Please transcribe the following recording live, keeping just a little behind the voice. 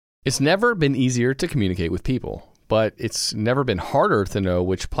It's never been easier to communicate with people, but it's never been harder to know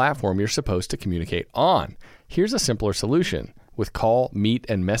which platform you're supposed to communicate on. Here's a simpler solution. With call, meet,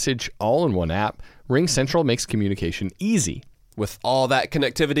 and message all in one app, RingCentral makes communication easy. With all that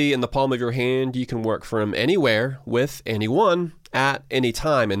connectivity in the palm of your hand, you can work from anywhere with anyone at any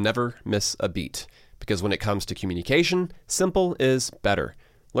time and never miss a beat. Because when it comes to communication, simple is better.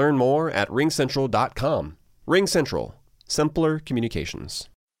 Learn more at ringcentral.com. RingCentral. Simpler communications.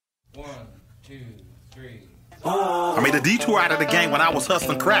 1, 2, 3. I made a detour out of the game when I was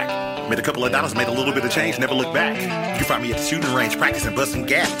hustling crack. Made a couple of dollars, made a little bit of change, never looked back. You can find me at the shooting range practicing busting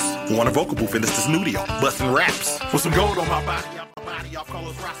gaps. Who want a vocal booth in this studio, busting raps. With some gold on my body, y'all call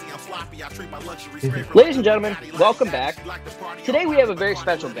us Rossi, I'm sloppy, I treat my luxury. Ladies and gentlemen, welcome back. Today we have a very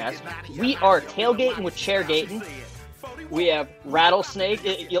special guest. We are tailgating with chairgating. We have Rattlesnake.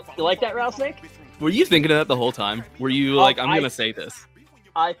 You like that, Rattlesnake? Were you thinking of that the whole time? Were you like, I'm going to say this?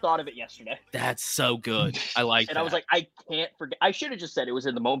 I thought of it yesterday. That's so good. I like and that. I was like, I can't forget. I should have just said it was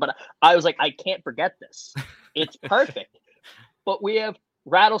in the moment, but I was like, I can't forget this. It's perfect. But we have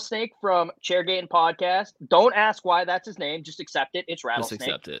Rattlesnake from Chairgating Podcast. Don't ask why that's his name. Just accept it. It's Rattlesnake. Just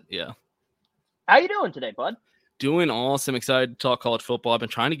accept it, yeah. How you doing today, bud? Doing awesome. Excited to talk college football. I've been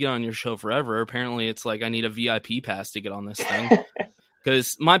trying to get on your show forever. Apparently, it's like I need a VIP pass to get on this thing.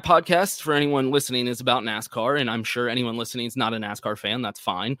 Because my podcast, for anyone listening, is about NASCAR, and I'm sure anyone listening is not a NASCAR fan. That's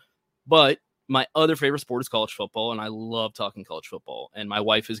fine. But my other favorite sport is college football, and I love talking college football. And my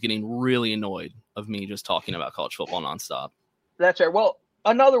wife is getting really annoyed of me just talking about college football nonstop. That's right. Well,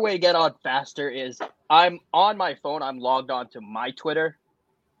 another way to get on faster is I'm on my phone. I'm logged on to my Twitter.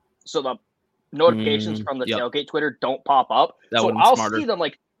 So the notifications from the tailgate Twitter don't pop up. So I'll see them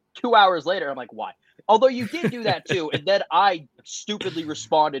like 2 hours later. I'm like, why? Although you did do that too, and then I stupidly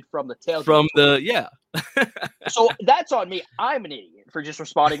responded from the tailgate. So that's on me. I'm an idiot for just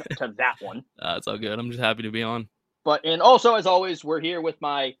responding to that one. It's all good. I'm just happy to be on. And also, as always, we're here with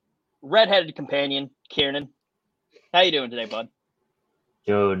my redheaded companion, Kieran. How you doing today, bud?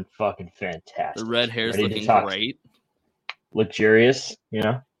 Doing fucking fantastic. The red hair's Ready looking great. Luxurious, you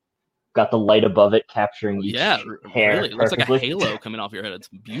know? Got the light above it capturing each hair. Really. It looks like a halo coming off your head. It's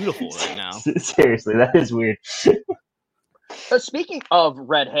beautiful right now. Seriously, that is weird. Speaking of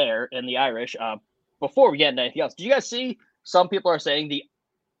red hair and the Irish, before we get into anything else, do you guys see some people are saying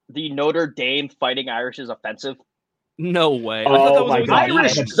the Notre Dame Fighting Irish is offensive? No way. Oh my God.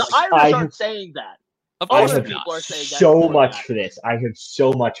 The Irish aren't saying that. Other people are saying that. So much for this. I have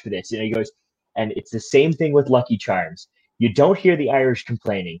so much for this. And he goes, and it's the same thing with Lucky Charms. You don't hear the Irish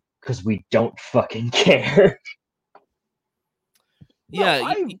complaining. Because we don't fucking care. Yeah,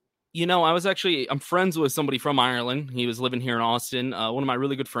 I'm friends with somebody from Ireland. He was living here in Austin, one of my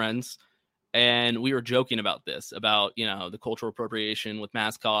really good friends. And we were joking about this, about, the cultural appropriation with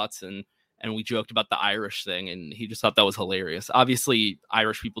mascots. And we joked about the Irish thing. And he just thought that was hilarious. Obviously,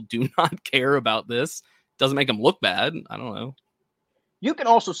 Irish people do not care about this. Doesn't make them look bad. I don't know. You can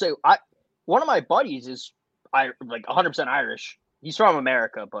also say, one of my buddies is like 100% Irish. He's from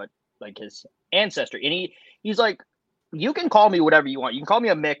America, but like his ancestry. And he's like, you can call me whatever you want. You can call me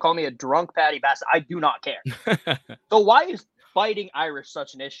a Mick, call me a drunk Patty Bassett. I do not care. So why is fighting Irish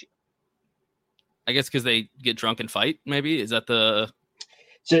such an issue? I guess because they get drunk and fight, maybe? Is that the...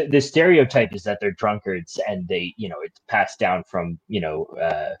 So the stereotype is that they're drunkards and they, it's passed down from,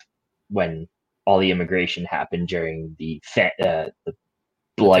 when all the immigration happened during the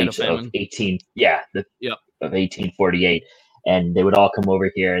blight of 1848. And they would all come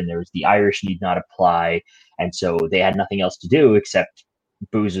over here, and there was the Irish need not apply, and so they had nothing else to do except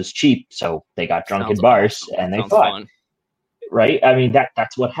booze was cheap, so they got drunk in bars and they fought. Fun. Right? I mean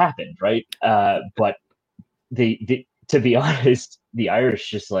that's what happened, right? But to be honest, the Irish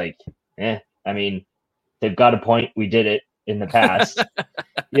just like, I mean, they've got a point. We did it in the past,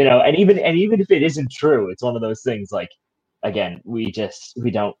 and even if it isn't true, it's one of those things like. Again, we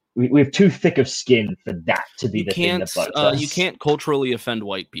have too thick of skin for that to be the thing that bugs us. You can't culturally offend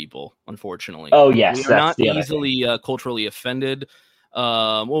white people, unfortunately. Oh, yes. We are not easily culturally offended.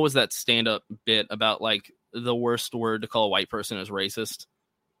 What was that stand-up bit about, like, the worst word to call a white person is racist?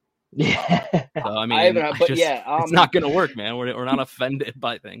 Yeah. So, I mean, it's not going to work, man. We're not offended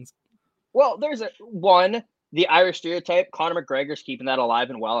by things. Well, there's the Irish stereotype. Conor McGregor's keeping that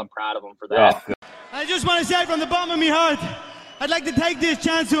alive and well. I'm proud of him for that. Yeah. I just want to say from the bottom of my heart, I'd like to take this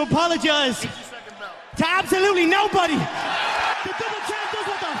chance to apologize to absolutely nobody. The double champ does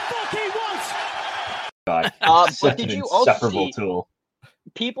what the fuck he wants. God, but did you also see, tool.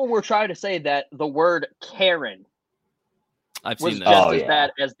 People were trying to say that the word Karen was just as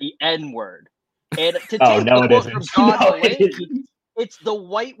bad as the N word. And to take the quote from John Mulaney, It's the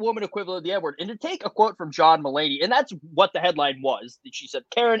white woman equivalent of the N-word. And to take a quote from John Mulaney, and that's what the headline was. She said,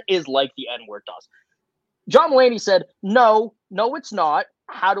 Karen is like the N-word does. John Mulaney said, no, it's not.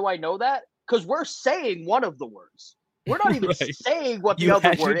 How do I know that? Because we're saying one of the words. We're not even saying what the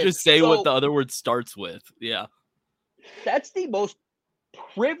other word is. Just say what the other word starts with. Yeah. That's the most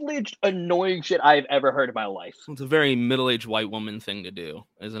privileged, annoying shit I've ever heard in my life. It's a very middle-aged white woman thing to do,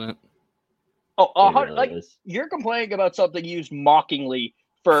 isn't it? Oh, really you're complaining about something used mockingly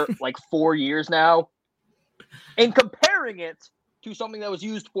for like 4 years now, and comparing it to something that was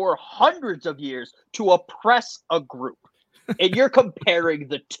used for hundreds of years to oppress a group, and you're comparing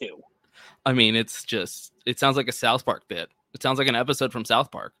the two. I mean, it sounds like a South Park bit. It sounds like an episode from South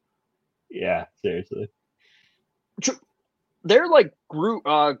Park. Yeah, seriously. They're like group.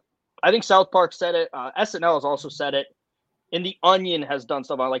 I think South Park said it. SNL has also said it, and The Onion has done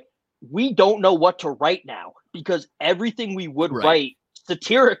stuff on like. We don't know what to write now because everything we would write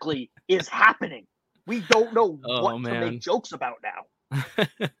satirically is happening. We don't know what to make jokes about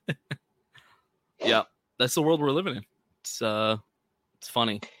now. Yeah, that's the world we're living in. It's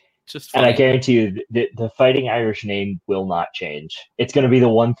funny. It's just funny. And I guarantee you the Fighting Irish name will not change. It's going to be the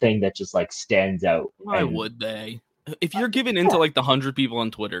one thing that just like stands out. Why would they? If you're giving into like the 100 people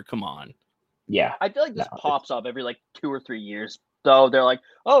on Twitter, come on. Yeah. I feel like this pops up every like 2 or 3 years. So they're like,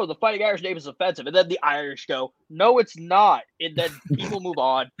 oh, the Fighting Irish name is offensive. And then the Irish go, no, it's not. And then people move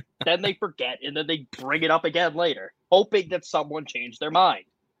on. Then they forget. And then they bring it up again later, hoping that someone changed their mind.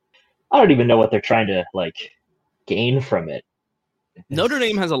 I don't even know what they're trying to like gain from it. Notre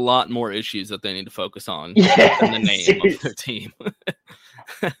Dame has a lot more issues that they need to focus on than the name of their team.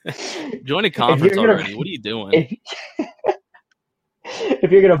 Join a conference already. What are you doing?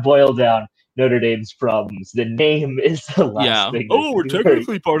 If you're going to boil down Notre Dame's problems, the name is the last thing. Oh, we're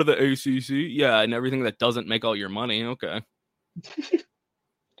technically part of the ACC. Yeah, and everything that doesn't make all your money. Okay.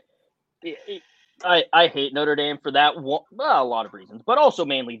 I hate Notre Dame for that one. Well, a lot of reasons, but also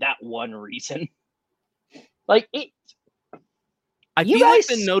mainly that one reason. Like it. I feel like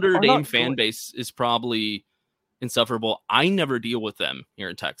the Notre Dame fan base is probably insufferable. I never deal with them here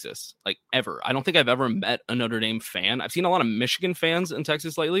in Texas, like ever. I don't think I've ever met a Notre Dame fan. I've seen a lot of Michigan fans in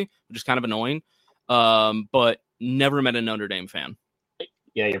Texas lately, which is kind of annoying, but never met a Notre Dame fan.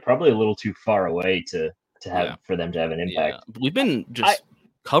 Yeah, you're probably a little too far away to have for them to have an impact. Yeah. We've been just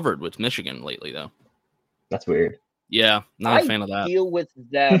covered with Michigan lately, though. That's weird. Yeah, not a fan of that. I deal with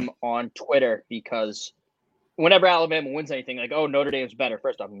them on Twitter because whenever Alabama wins anything, like, oh, Notre Dame's better.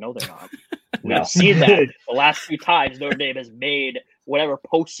 First off, no, they're not. We've seen that the last few times Notre Dame has made whatever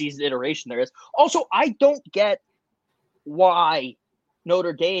postseason iteration there is. Also, I don't get why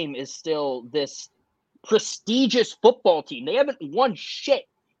Notre Dame is still this prestigious football team. They haven't won shit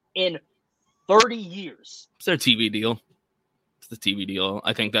in 30 years. It's their TV deal. It's the TV deal.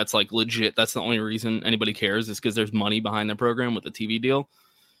 I think that's like legit. That's the only reason anybody cares is because there's money behind their program with the TV deal.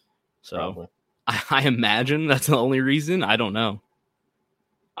 So I imagine that's the only reason. I don't know.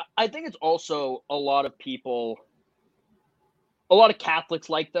 I think it's also a lot of Catholics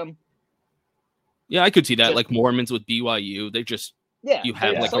like them. Yeah, I could see that. Like Mormons with BYU, they just you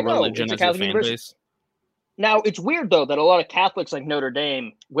have like a religion as your fan base. Now, it's weird, though, that a lot of Catholics like Notre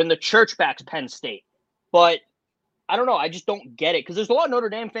Dame when the church backs Penn State. But I don't know. I just don't get it because there's a lot of Notre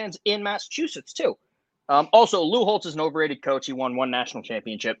Dame fans in Massachusetts, too. Also, Lou Holtz is an overrated coach. He won 1 national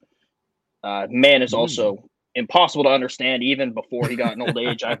championship. Man is also impossible to understand even before he got an old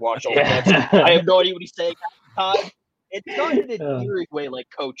age. I've watched old clips. I have no idea what he's saying at the time. It's not in an endearing way like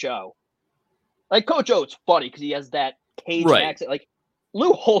Coach O. Like Coach O, it's funny because he has that Cajun accent. Like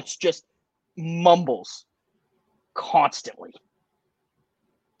Lou Holtz just mumbles constantly.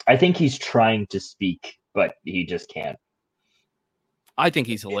 I think he's trying to speak, but he just can't. I think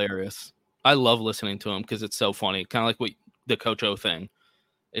he's hilarious. I love listening to him because it's so funny. Kind of like what the Coach O thing.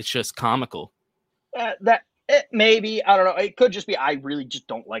 It's just comical. Maybe. I don't know. It could just be I really just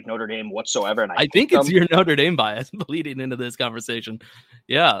don't like Notre Dame whatsoever. And I think it's your Notre Dame bias bleeding into this conversation.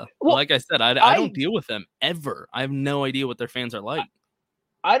 Yeah. Well, like I said, I don't deal with them ever. I have no idea what their fans are like.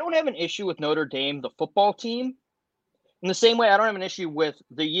 I don't have an issue with Notre Dame, the football team. In the same way, I don't have an issue with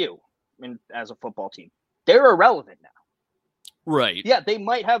the U as a football team. They're irrelevant now. Right. Yeah, they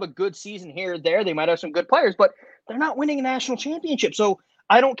might have a good season here or there. They might have some good players, but they're not winning a national championship. So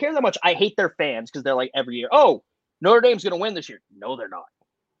I don't care that much. I hate their fans because they're like every year, oh, Notre Dame's going to win this year. No, they're not.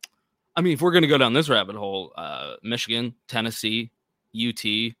 I mean, if we're going to go down this rabbit hole, Michigan, Tennessee, UT,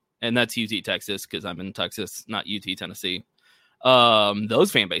 and that's UT Texas because I'm in Texas, not UT Tennessee.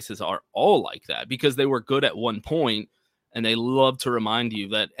 Those fan bases are all like that because they were good at one point and they love to remind you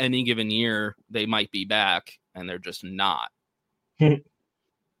that any given year they might be back and they're just not.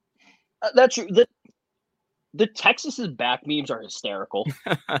 That's true. The Texas's back memes are hysterical.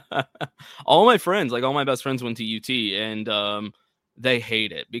 All my friends, like all my best friends, went to UT, and they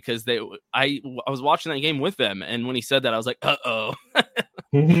hate it because I was watching that game with them, and when he said that, I was like, uh-oh.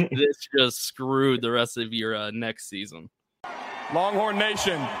 This just screwed the rest of your next season. Longhorn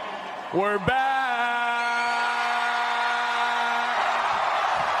Nation, we're back.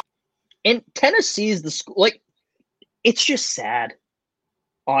 And Tennessee's the school, like, it's just sad,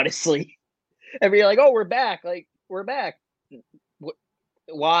 honestly. And you're like, oh, we're back. Like, we're back.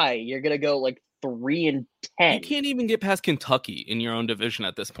 Why? You're going to go like 3-10. You can't even get past Kentucky in your own division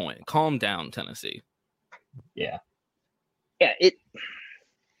at this point. Calm down, Tennessee. Yeah. Yeah,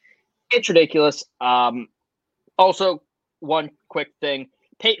 it's ridiculous. Also, one quick thing.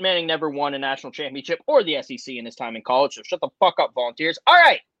 Peyton Manning never won a national championship or the SEC in his time in college, so shut the fuck up, Volunteers. All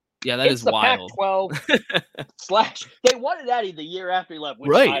right. Yeah, that is wild. Pac-12 / they won it at the year after he left. Which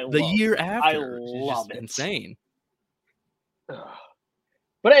right, the year after. I love it. Insane.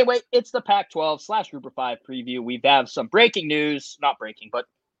 But anyway, it's the Pac-12 / Group of 5 preview. We have some breaking news. Not breaking, but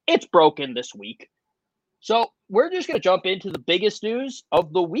it's broken this week. So we're just going to jump into the biggest news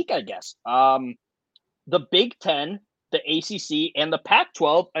of the week, I guess. The Big Ten, the ACC, and the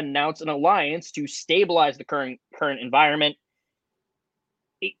Pac-12 announced an alliance to stabilize the current environment.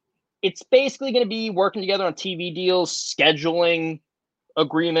 It's basically going to be working together on TV deals, scheduling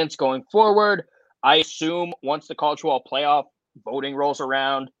agreements going forward. I assume once the college football playoff voting rolls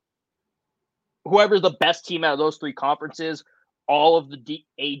around, whoever's the best team out of those 3 conferences, all of the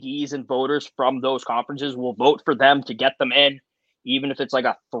ADs and voters from those conferences will vote for them to get them in, even if it's like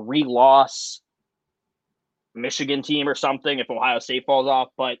a 3-loss Michigan team or something, if Ohio State falls off.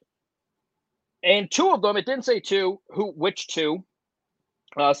 And 2 of them, it didn't say 2, which 2,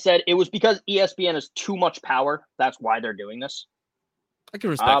 said it was because ESPN has too much power. That's why they're doing this. I can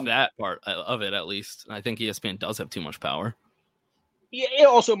respect that part of it, at least. I think ESPN does have too much power. Yeah, it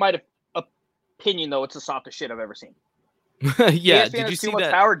also might have opinion, though. It's the softest shit I've ever seen. Yeah, ESPN did you see too much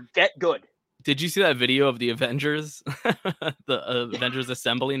power? Get good. Did you see that video of the Avengers, the Avengers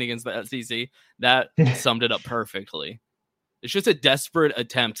assembling against the SEC? That summed it up perfectly. It's just a desperate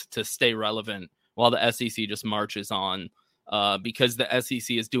attempt to stay relevant while the SEC just marches on. Because the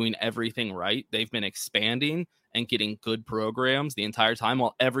SEC is doing everything right. They've been expanding and getting good programs the entire time,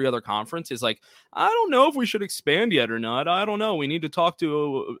 while every other conference is like, I don't know if we should expand yet or not. I don't know. We need to talk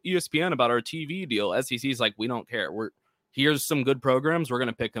to ESPN about our TV deal. SEC is like, we don't care. Here's some good programs. We're going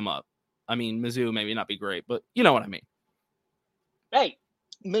to pick them up. I mean, Mizzou maybe not be great, but you know what I mean. Hey,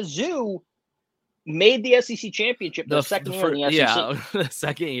 Mizzou made the SEC championship the second year in the SEC. Yeah, the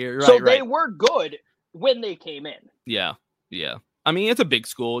second year. Right, so they were good when they came in. Yeah. Yeah. I mean, it's a big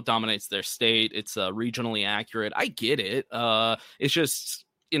school. It dominates their state. It's regionally accurate. I get it. It's just,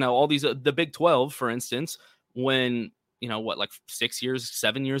 all these, the Big 12, for instance, when, like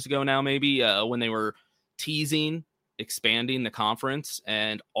 7 years ago now, maybe, when they were teasing expanding the conference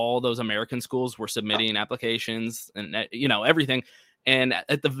and all those American schools were submitting applications and, everything. And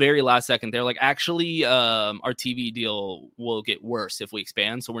at the very last second, they're like, actually, our TV deal will get worse if we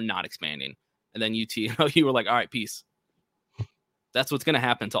expand. So we're not expanding. And then UT, you were like, all right, peace. That's what's going to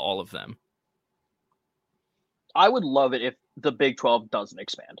happen to all of them. I would love it if the Big 12 doesn't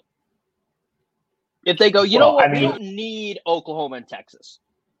expand. If they go, we don't need Oklahoma and Texas.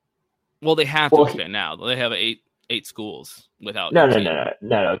 Well, they have to expand now. They have eight schools without. No.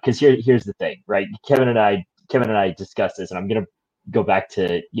 Because here's the thing, right? Kevin and I discussed this, and I'm going to go back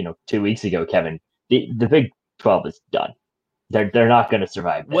to 2 weeks ago, Kevin. The Big 12 is done. They're not going to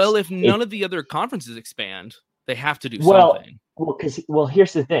survive this. Well, if none of the other conferences expand, they have to do something. Well,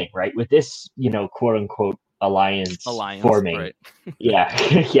 here's the thing, right? With this, quote unquote alliance forming, right.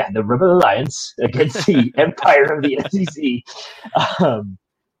 yeah, the Rebel Alliance against the Empire of the SEC.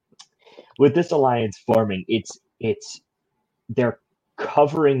 With this alliance forming, they're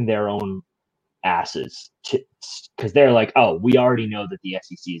covering their own asses because they're like, oh, we already know that the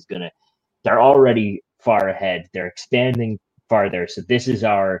SEC is they're already far ahead. They're expanding farther, so this is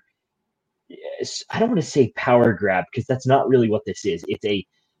our. I don't want to say power grab because that's not really what this is. It's a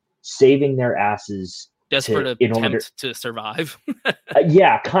saving their asses, desperate attempt to survive.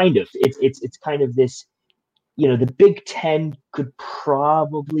 Yeah, kind of. It's kind of this. The Big Ten could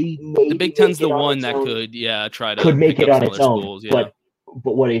probably the Big Ten's the one that could make it on its own. Schools, yeah.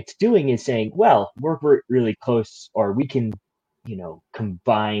 But what it's doing is saying, well, we're really close, or we can,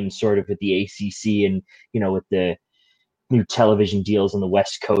 combine sort of with the ACC and with the new television deals on the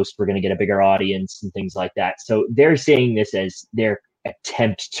West Coast, we're going to get a bigger audience and things like that. So they're saying this as their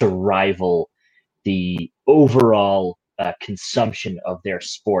attempt to rival the overall consumption of their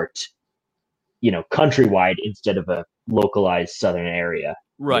sport, countrywide instead of a localized southern area.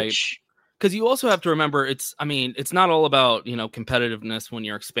 Right. Because you also have to remember, it's not all about, competitiveness when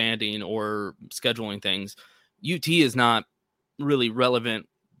you're expanding or scheduling things. UT is not really relevant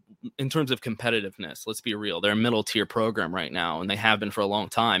in terms of competitiveness. Let's be real. They're a middle tier program right now, and they have been for a long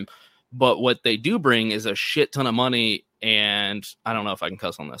time. But what they do bring is a shit ton of money, and I don't know if I can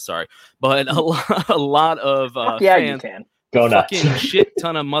cuss on this, sorry, but a lot of yeah, fans, you can. Go nuts. fucking shit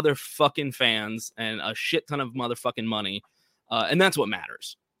ton of motherfucking fans and a shit ton of motherfucking money, and that's what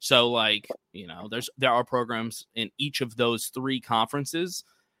matters. So, there are programs in each of those three conferences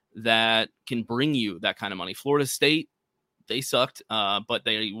that can bring you that kind of money. Florida State, they sucked, but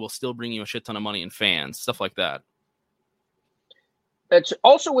they will still bring you a shit ton of money and fans, stuff like that. It's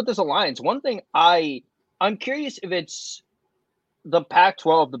also with this alliance. One thing I'm curious if it's the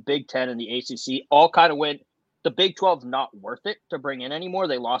Pac-12, the Big Ten, and the ACC all kind of went. The Big 12's not worth it to bring in anymore.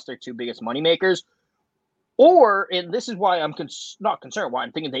 They lost their two biggest moneymakers. Or, and this is why I'm not concerned, why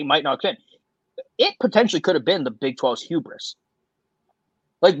I'm thinking they might not extend. It potentially could have been the Big 12's hubris.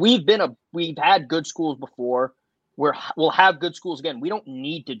 Like, we've had good schools before. We'll have good schools again. We don't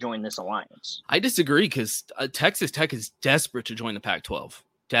need to join this alliance. I disagree because Texas Tech is desperate to join the Pac-12.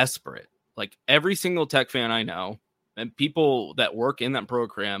 Desperate. Like, every single Tech fan I know and people that work in that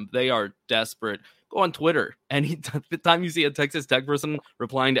program, they are desperate. Go on Twitter. The time you see a Texas Tech person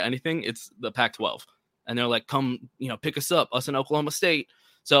replying to anything, it's the Pac-12. And they're like, come, pick us up, us in Oklahoma State.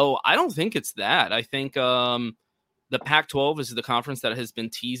 So I don't think it's that. I think the Pac-12 is the conference that has been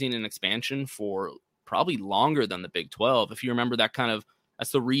teasing an expansion for probably longer than the Big 12. If you remember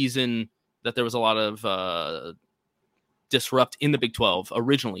that's the reason that there was a lot of disrupt in the Big 12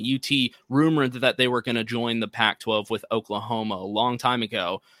 originally. UT rumored that they were going to join the Pac-12 with Oklahoma a long time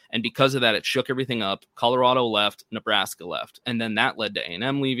ago. And because of that, it shook everything up. Colorado left, Nebraska left. And then that led to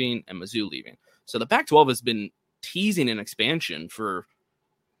A&M leaving and Mizzou leaving. So the Pac-12 has been teasing an expansion for,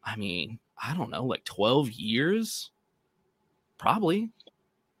 I don't know, like 12 years? Probably.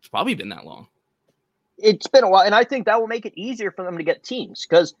 It's probably been that long. It's been a while, and I think that will make it easier for them to get teams.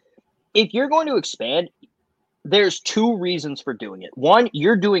 Because if you're going to expand, there's two reasons for doing it. One,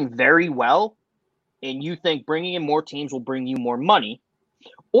 you're doing very well, and you think bringing in more teams will bring you more money.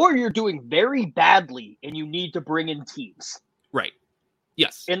 Or you're doing very badly, and you need to bring in teams. Right.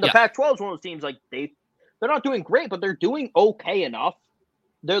 Yes. And the Pac-12 is one of those teams, like, they're not doing great, but they're doing okay enough.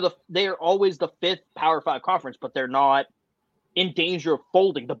 They're always the fifth Power 5 conference, but they're not in danger of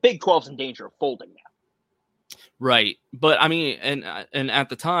folding. The Big 12's in danger of folding now. Right. But and at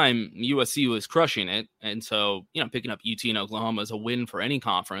the time, USC was crushing it. And so, picking up UT and Oklahoma is a win for any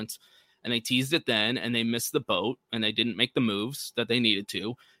conference. And they teased it then, and they missed the boat, and they didn't make the moves that they needed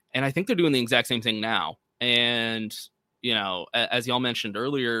to. And I think they're doing the exact same thing now. And, as y'all mentioned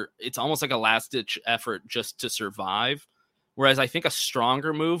earlier, it's almost like a last-ditch effort just to survive. Whereas I think a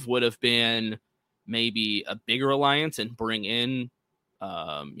stronger move would have been maybe a bigger alliance and bring in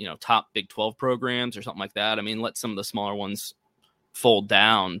top Big 12 programs or something like that. Let some of the smaller ones fold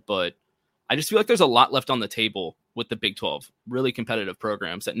down, but I just feel like there's a lot left on the table with the Big 12, really competitive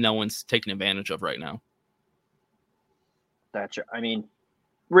programs that no one's taking advantage of right now. That's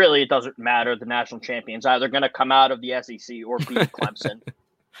really, it doesn't matter. The national champions either going to come out of the SEC or beat Clemson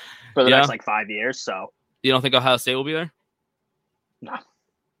for the next 5 years. So you don't think Ohio State will be there? No.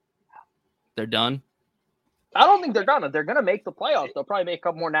 They're done? I don't think they're done. They're going to make the playoffs. They'll probably make a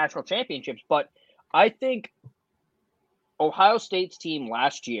couple more national championships. But I think Ohio State's team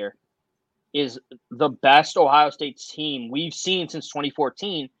last year is the best Ohio State's team we've seen since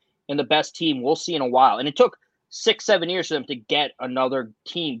 2014 and the best team we'll see in a while. And it took 6-7 years for them to get another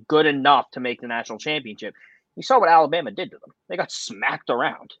team good enough to make the national championship. You saw what Alabama did to them. They got smacked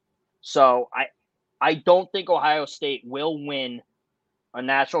around. So I don't think Ohio State will win a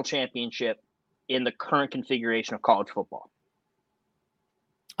national championship in the current configuration of college football.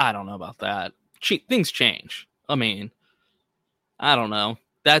 I don't know about that. Things change. I don't know.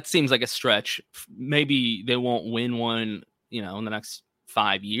 That seems like a stretch. Maybe they won't win one, in the next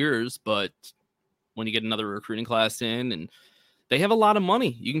 5 years, but when you get another recruiting class in and they have a lot of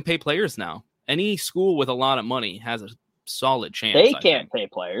money, you can pay players now. Any school with a lot of money has a solid chance. They can't pay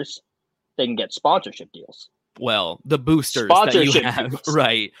players. They can get sponsorship deals. Well, the boosters that you have,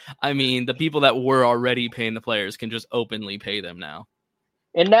 right? The people that were already paying the players can just openly pay them now.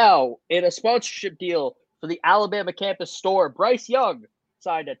 And now, in a sponsorship deal for the Alabama campus store, Bryce Young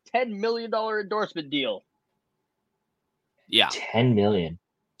signed a $10 million endorsement deal. Yeah. $10 million.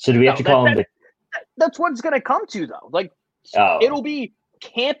 So do we have to call him that's what it's going to come to, though. It'll be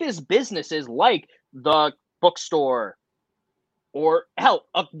campus businesses like the bookstore, Or hell,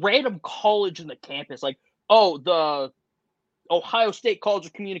 a random college in the campus, like, oh, the Ohio State College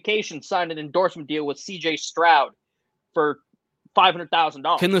of Communications signed an endorsement deal with CJ Stroud for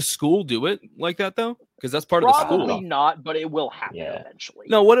 $500,000. Can the school do it like that though? Because that's part of the school. Probably not, but it will happen eventually.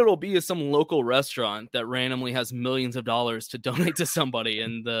 No, what it'll be is some local restaurant that randomly has millions of dollars to donate to somebody,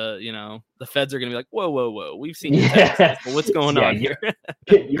 and the feds are gonna be like, whoa, we've seen you taxes, but what's going on here?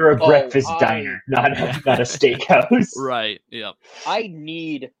 You're a breakfast diner, not a steakhouse. Right. Yep. I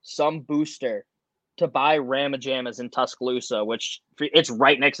need some booster to buy Ramajamas in Tuscaloosa, which it's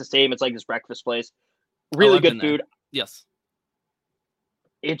right next to the stadium. It's like this breakfast place. Really good food. Yes.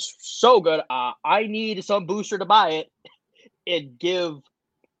 It's so good. I need some booster to buy it and give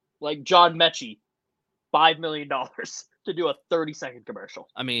like John Mechie $5 million to do a 30-second commercial.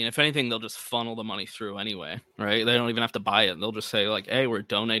 I mean, if anything, they'll just funnel the money through anyway, right? They don't even have to buy it. They'll just say like, hey, we're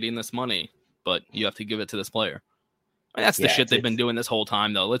donating this money, but you have to give it to this player. I mean, that's the shit they've been doing this whole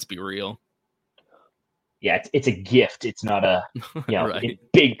time, though. Let's be real. Yeah, it's a gift. It's not a right. in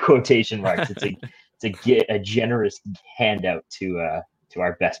big quotation marks. It's a generous handout to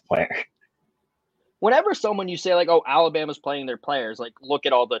our best player. Whenever you say like, oh, Alabama's playing their players, like look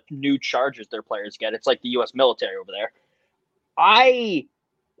at all the new charges their players get. It's like the U.S. military over there. I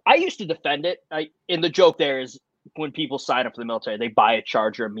used to defend it. And the joke there is when people sign up for the military, they buy a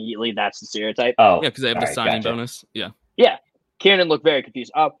charger immediately. That's the stereotype. Oh, yeah, because they have the signing bonus. Yeah. Yeah. Kieran looked very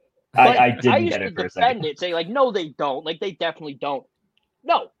confused. I didn't get it for a second. It, saying like, no, they don't. Like, they definitely don't.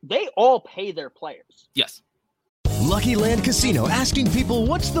 No, they all pay their players. Yes. Lucky Land Casino, asking people,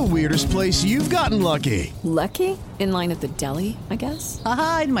 what's the weirdest place you've gotten lucky? Lucky? In line at the deli, I guess?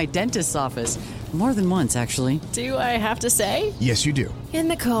 Aha, in my dentist's office. More than once, actually. Do I have to say? Yes, you do. In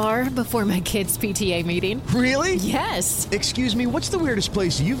the car before my kids' PTA meeting. Really? Yes. Excuse me, what's the weirdest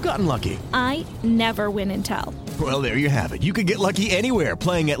place you've gotten lucky? I never win and tell. Well, there you have it. You can get lucky anywhere,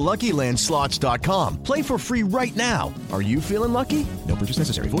 playing at LuckyLandSlots.com. Play for free right now. Are you feeling lucky? No purchase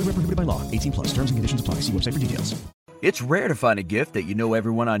necessary. Void where prohibited by law. 18+. Terms and conditions apply. See website for details. It's rare to find a gift that you know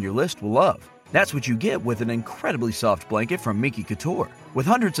everyone on your list will love. That's what you get with an incredibly soft blanket from Miki Couture. With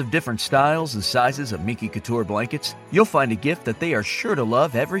hundreds of different styles and sizes of Miki Couture blankets, you'll find a gift that they are sure to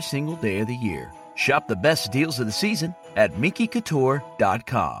love every single day of the year. Shop the best deals of the season at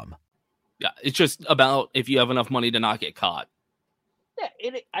MikiCouture.com. Yeah, it's just about if you have enough money to not get caught. Yeah,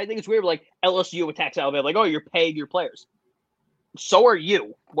 I think it's weird. Like LSU attacks Alabama, like, oh, you're paying your players. So are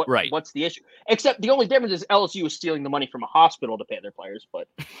you. What's the issue? Except the only difference is LSU is stealing the money from a hospital to pay their players. But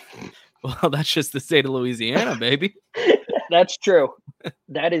well, that's just the state of Louisiana, baby. That's true.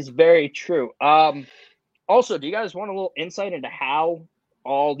 That is very true. Also, do you guys want a little insight into how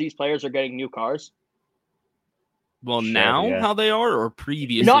all these players are getting new cars? Well, how they are, or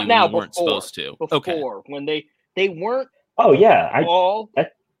previously not now, when they weren't supposed to. Before, when they weren't. Oh yeah,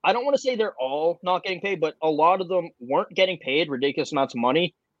 I don't want to say they're all not getting paid, but a lot of them weren't getting paid ridiculous amounts of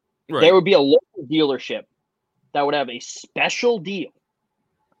money. Right. There would be a local dealership that would have a special deal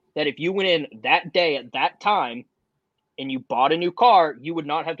that if you went in that day at that time and you bought a new car, you would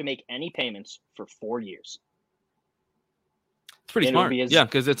not have to make any payments for 4 years. It's pretty smart. Yeah,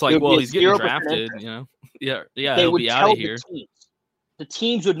 because it's like, well, he's getting drafted, you know. Yeah, he'll be out of here. The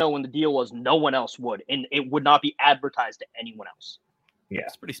teams would know when the deal was. No one else would, and it would not be advertised to anyone else. Yeah,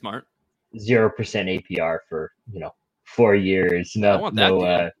 it's pretty smart. 0% APR for 4 years.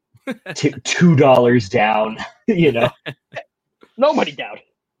 $2 down. No money down.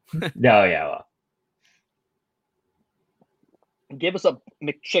 No, yeah. Well. Give us a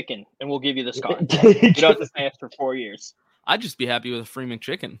McChicken, and we'll give you this car. You don't have to pay us for 4 years. I'd just be happy with a free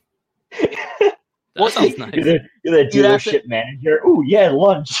McChicken. That sounds nice. You're the dealership manager. Oh yeah,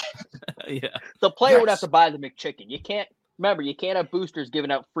 lunch. Yeah. The player would have to buy the McChicken. You can't have boosters giving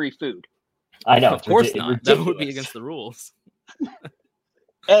out free food. I know. Of course not. Ridiculous. That would be against the rules.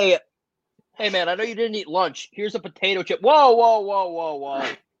 Hey, man, I know you didn't eat lunch. Here's a potato chip. Whoa.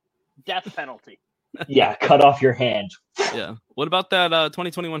 Death penalty. Yeah, cut off your hand. Yeah. What about that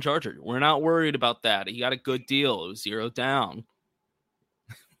 2021 Charger? We're not worried about that. He got a good deal. It was 0 down.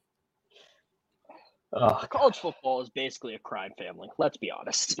 College football is basically a crime family. Let's be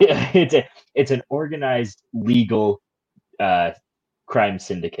honest. Yeah, it's an organized, legal crime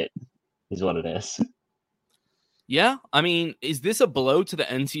syndicate, is what it is. Yeah, I mean, is this a blow to the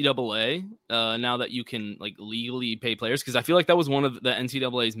NCAA now that you can legally pay players? Because I feel like that was one of the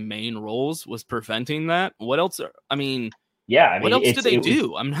NCAA's main roles, was preventing that. What else? What else do they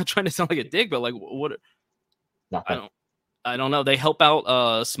do? I'm not trying to sound like a dick, but what? Nothing. I don't know. They help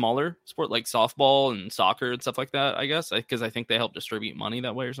out smaller sport like softball and soccer and stuff like that, I guess, because I think they help distribute money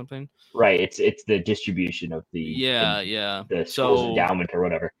that way or something. Right. It's the distribution of the the school's endowment or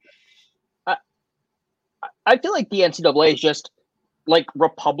whatever. I feel like the NCAA is just like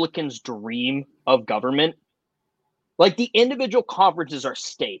Republicans' dream of government. Like the individual conferences are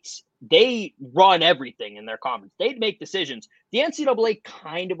states. They run everything in their conference. They make decisions. The NCAA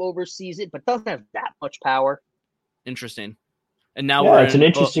kind of oversees it, but doesn't have that much power. Interesting. And now we're in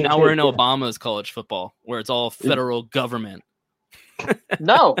Obama's college football, where it's all federal government.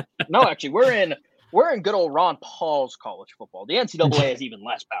 No, actually, we're in good old Ron Paul's college football. The NCAA has even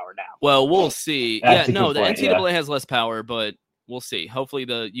less power now. Well, we'll see. The NCAA has less power, but we'll see. Hopefully,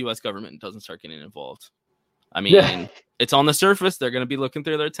 the U.S. government doesn't start getting involved. I mean, it's on the surface. They're going to be looking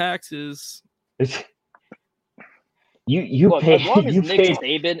through their taxes. Look, as long as Nick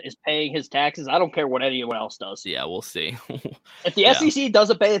Saban is paying his taxes, I don't care what anyone else does. Yeah, we'll see. If the SEC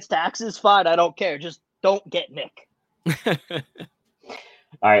doesn't pay its taxes, fine. I don't care. Just don't get Nick.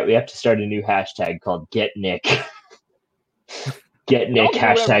 All right, we have to start a new hashtag called Get Nick. Get Nick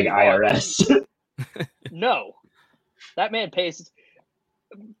hashtag IRS. No, that man pays.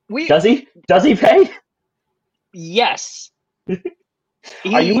 Does he? Does he pay? Yes.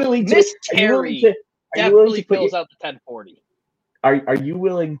 Are you willing to? Miss Terry definitely fills out the 1040. Are you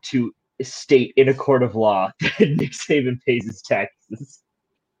willing to state in a court of law that Nick Saban pays his taxes?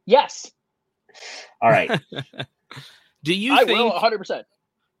 Yes. All right. Do you I think? will 100%.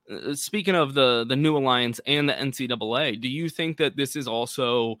 Speaking of the new alliance and the NCAA, do you think that this is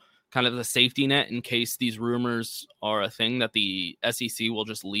also kind of the safety net in case these rumors are a thing, that the SEC will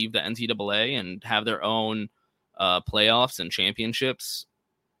just leave the NCAA and have their own playoffs and championships?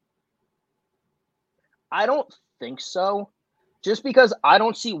 I don't think so. Just because I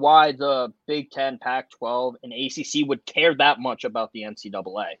don't see why the Big Ten, Pac-12, and ACC would care that much about the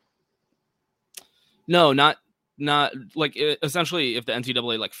NCAA. No, not like essentially if the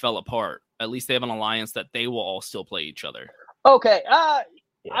NCAA like fell apart, at least they have an alliance that they will all still play each other. Okay,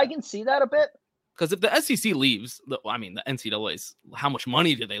 I can see that a bit. Because if the SEC leaves, the NCAA's, how much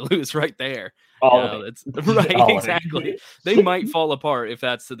money do they lose right there? All of it. Right, exactly. They might fall apart if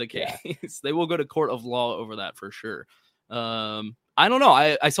that's the case. Yeah. They will go to court of law over that for sure. I don't know.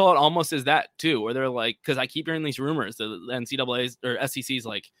 I saw it almost as that too, where they're like, because I keep hearing these rumors that the NCAA's or SEC's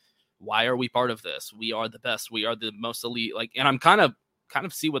like, why are we part of this? We are the best. We are the most elite. Like, and I'm kind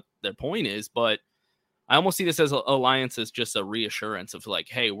of see what their point is, but I almost see this as an alliance as just a reassurance of like,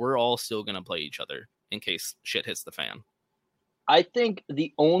 hey, we're all still going to play each other in case shit hits the fan. I think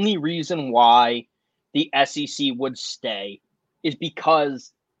the only reason why the SEC would stay is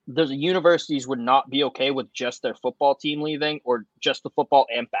because the universities would not be okay with just their football team leaving or just the football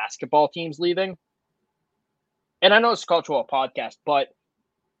and basketball teams leaving. And I know it's a cultural podcast, but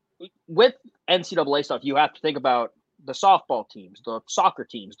with NCAA stuff, you have to think about the softball teams, the soccer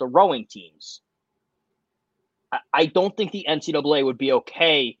teams, the rowing teams. I don't think the NCAA would be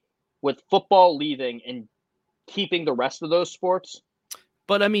okay with football leaving and keeping the rest of those sports.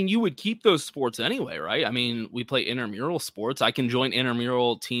 But I mean, you would keep those sports anyway, right? I mean, we play intramural sports. I can join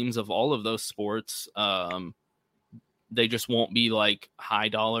intramural teams of all of those sports. They just won't be like high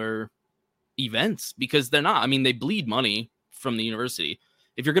dollar events because they're not. I mean, they bleed money from the university.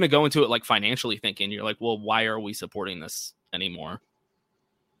 If you're going to go into it like financially thinking, you're like, well, why are we supporting this anymore?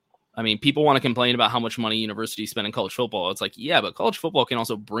 I mean, people want to complain about how much money universities spend in college football. It's like, yeah, but college football can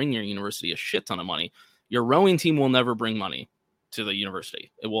also bring your university a shit ton of money. Your rowing team will never bring money to the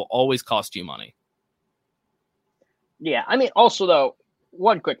university. It will always cost you money. Yeah, I mean, also, though,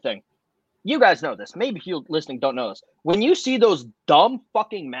 one quick thing. You guys know this. Maybe if you listening don't know this. When you see those dumb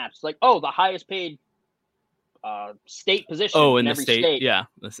fucking maps, like, the highest paid state position in every the state. Yeah.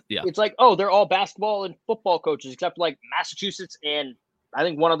 It's like, they're all basketball and football coaches, except like Massachusetts and I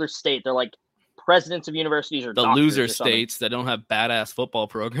think one other state. They're like presidents of universities or the loser states that don't have badass football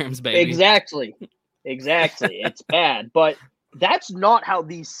programs, baby. Exactly. It's bad, but that's not how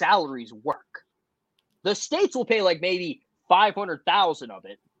these salaries work. The states will pay like maybe $500,000 of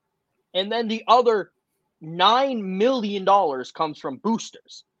it, and then the other $9 million comes from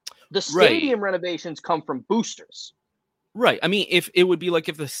boosters. The stadium renovations come from boosters. Right. I mean, if it would be like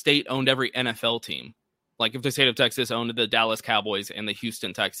if the state owned every NFL team, like if the state of Texas owned the Dallas Cowboys and the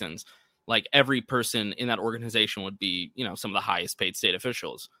Houston Texans, like every person in that organization would be, some of the highest paid state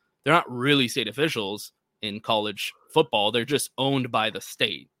officials. They're not really state officials in college football. They're just owned by the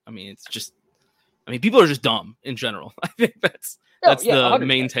state. I mean, people are just dumb in general. I think that's the 100%.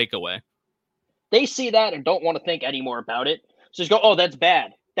 Main takeaway. They see that and don't want to think any more about it. So just go, that's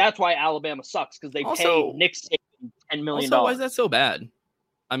bad. That's why Alabama sucks, because they pay Nick Saban $10 million. Also, why is that so bad?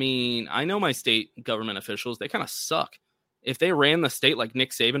 I mean, I know my state government officials, they kind of suck. If they ran the state like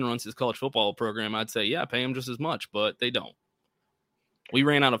Nick Saban runs his college football program, I'd say, yeah, pay them just as much, but they don't. We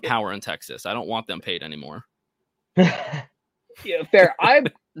ran out of power in Texas. I don't want them paid anymore. Yeah, fair. I'm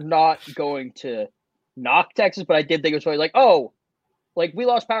not going to knock Texas, but I did think it was funny. Like, oh, like we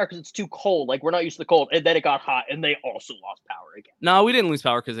lost power because it's too cold. Like we're not used to the cold, and then it got hot, and they also lost power again. No, we didn't lose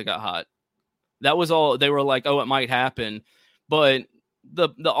power because it got hot. That was all. They were like, oh, it might happen, but the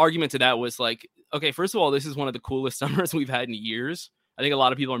argument to that was like, okay, first of all, this is one of the coolest summers we've had in years. I think a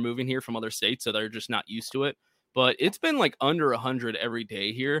lot of people are moving here from other states, so they're just not used to it. But it's been like under 100 every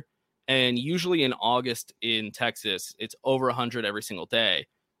day here. And usually in August in Texas, it's over 100 every single day.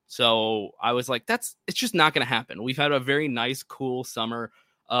 So I was like, it's just not going to happen. We've had a very nice, cool summer.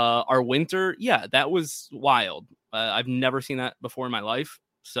 Our winter, yeah, that was wild. I've never seen that before in my life.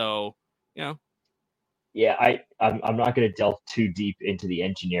 So, you know. Yeah, I'm not going to delve too deep into the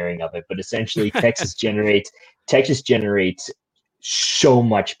engineering of it, but essentially Texas generates so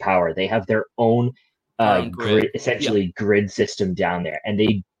much power. They have their own grid, essentially grid system down there, and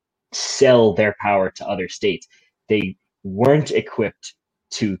they sell their power to other states. They weren't equipped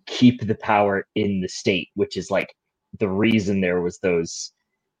to keep the power in the state, which is like the reason there was those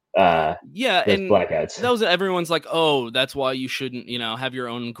and blackouts. Those everyone's like, oh, that's why you shouldn't, have your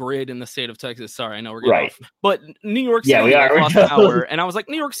own grid in the state of Texas. Sorry, I know we're getting off. But New York City lost power, and I was like,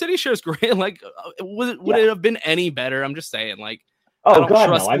 New York City shares grid. Like, would it have been any better? I'm just saying, like. I don't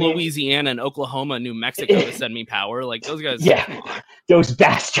trust Louisiana and Oklahoma and New Mexico to send me power. Like those guys. Yeah, those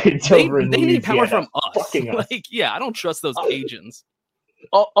bastards over in Louisiana. They need power from us. Like, yeah, I don't trust those Cajuns.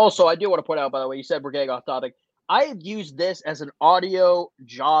 Also, I do want to point out, by the way, you said we're getting off topic. I have used this as an audio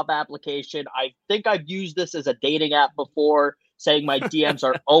job application. I think I've used this as a dating app before, saying my DMs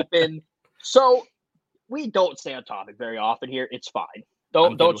are open. So we don't stay on topic very often here. It's fine.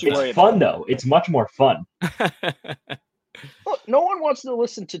 Don't you worry about it. It's fun, though. It's much more fun. Look, no one wants to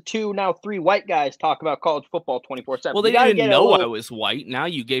listen to 2, now 3 white guys talk about college football 24/7. Well, they didn't know I was white. Now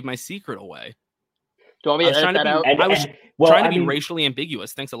you gave my secret away. Do you want me to edit that out? I was trying to be racially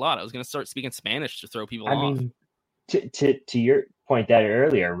ambiguous. Thanks a lot. I was going to start speaking Spanish to throw people off. I mean, to your point that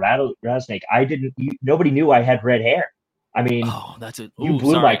earlier, Rattlesnake, nobody knew I had red hair. I mean, that's it. You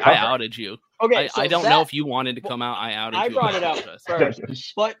blew my cover. I outed you. Okay, I don't know if you wanted to come out. I outed you. I brought it out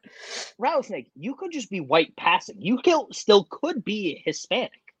first. But Rattlesnake, you could just be white passing. You still could be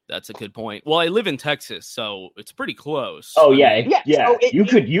Hispanic. That's a good point. Well, I live in Texas, so it's pretty close. Oh yeah. So you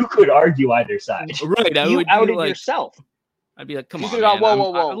could argue either side. Right. You outed yourself. I'd be like, come on, man.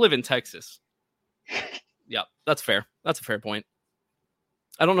 Whoa. I live in Texas. Yeah, that's fair. That's a fair point.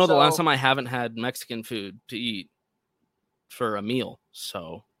 I don't know the last time I haven't had Mexican food to eat for a meal.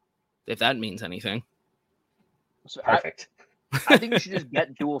 So if that means anything. Perfect. I think you should just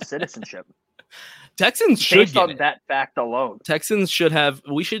get dual citizenship. Texans should based get on it. That fact alone. Texans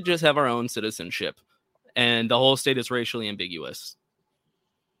we should just have our own citizenship, and the whole state is racially ambiguous.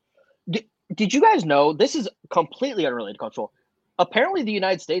 Did you guys know, this is completely unrelated to cultural, apparently the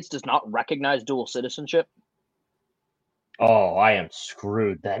United States does not recognize dual citizenship? Oh, I am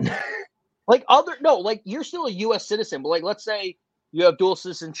screwed then. Like you're still a U.S. citizen, but like let's say you have dual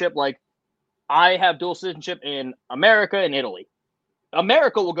citizenship, like I have dual citizenship in America and Italy.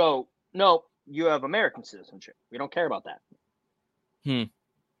 America will go, no, you have American citizenship. We don't care about that.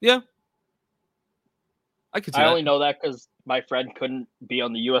 Yeah. I only know that because my friend couldn't be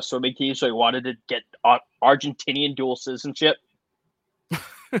on the U.S. swimming team, so he wanted to get Argentinian dual citizenship.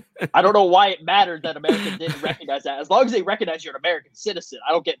 I don't know why it mattered that America didn't recognize that. As long as they recognize you're an American citizen,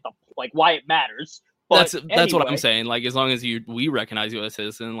 I don't get why it matters. But that's what I'm saying. Like, as long as we recognize you as a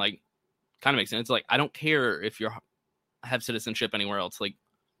citizen, like, kind of makes sense. Like, I don't care if have citizenship anywhere else. Like,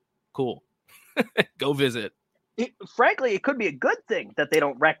 cool, go visit. Frankly, it could be a good thing that they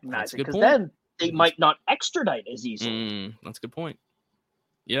don't recognize it, because then they might not extradite as easily. That's a good point.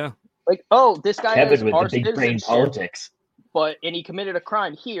 Yeah. Like, oh, this guy has with the big brain politics. And he committed a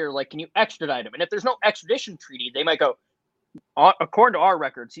crime here. Like, can you extradite him? And if there's no extradition treaty, they might go, according to our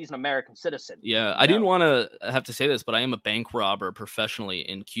records, he's an American citizen. Yeah, I didn't want to have to say this, but I am a bank robber professionally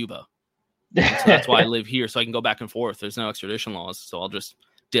in Cuba. So that's why I live here, so I can go back and forth. There's no extradition laws, so I'll just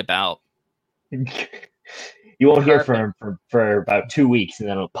dip out. You won't hear from him for about 2 weeks, and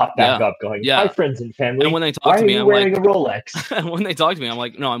then it'll pop back up going, hi, friends and family. And when they talk to me, I'm wearing a Rolex? When they talk to me, I'm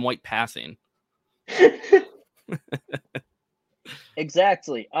like, no, I'm white passing.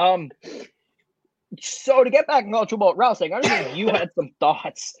 Exactly. So to get back in college football, Rouse, I don't think you had some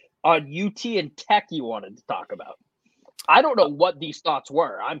thoughts on UT and Tech you wanted to talk about. I don't know what these thoughts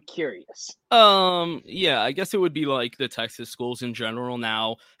were. I'm curious. Yeah, I guess it would be like the Texas schools in general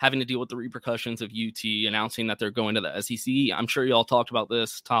now having to deal with the repercussions of UT announcing that they're going to the SEC. I'm sure y'all talked about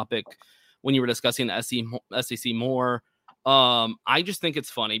this topic when you were discussing the SEC more. I just think it's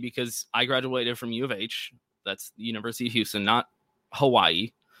funny because I graduated from U of H. That's the University of Houston, not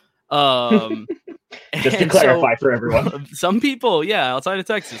Hawaii. Just to clarify for everyone. Some people, outside of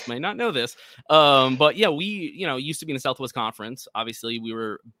Texas may not know this. But yeah, we, used to be in the Southwest Conference. Obviously, we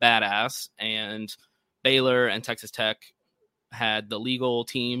were badass, and Baylor and Texas Tech had the legal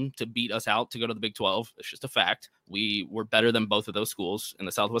team to beat us out to go to the Big 12. It's just a fact. We were better than both of those schools in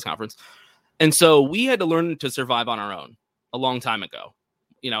the Southwest Conference. And so we had to learn to survive on our own a long time ago.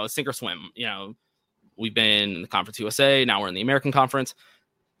 Sink or swim. We've been in the Conference USA. Now we're in the American Conference.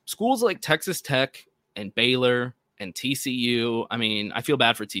 Schools like Texas Tech and Baylor and TCU. I mean, I feel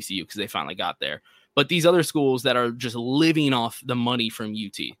bad for TCU because they finally got there. But these other schools that are just living off the money from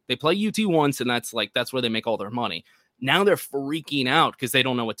UT. They play UT once, and that's where they make all their money. Now they're freaking out because they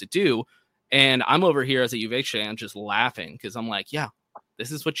don't know what to do. And I'm over here as a U of H fan just laughing because I'm like, yeah,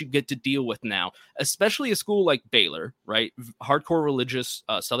 this is what you get to deal with now, especially a school like Baylor, right? Hardcore religious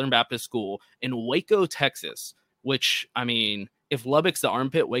Southern Baptist school in Waco, Texas, which, I mean, if Lubbock's the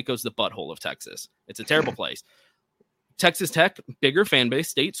armpit, Waco's the butthole of Texas. It's a terrible place. Texas Tech, bigger fan base,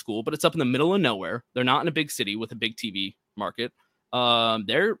 state school, but it's up in the middle of nowhere. They're not in a big city with a big TV market.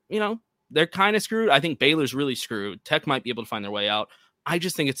 They're kind of screwed. I think Baylor's really screwed. Tech might be able to find their way out. I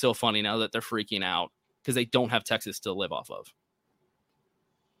just think it's so funny now that they're freaking out because they don't have Texas to live off of.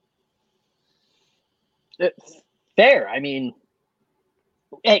 Fair. I mean,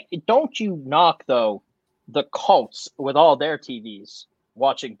 hey, don't you knock, though, the Colts with all their TVs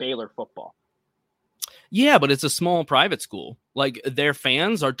watching Baylor football. Yeah, but it's a small private school. Like, their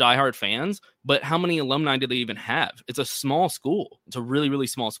fans are diehard fans, but how many alumni do they even have? It's a small school. It's a really, really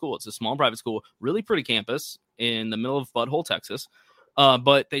small school. It's a small private school, really pretty campus in the middle of Butthole, Texas.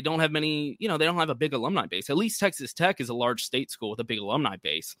 But they don't have many, they don't have a big alumni base. At least Texas Tech is a large state school with a big alumni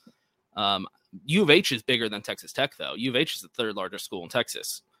base. U of H is bigger than Texas Tech, though. U of H is the third largest school in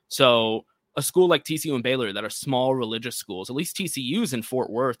Texas. So a school like TCU and Baylor that are small religious schools, at least TCU's in Fort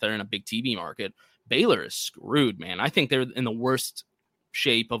Worth, they're in a big TV market. Baylor is screwed, man. I think they're in the worst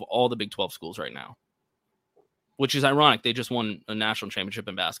shape of all the Big 12 schools right now, which is ironic. They just won a national championship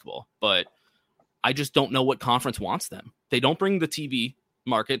in basketball, but I just don't know what conference wants them. They don't bring the TV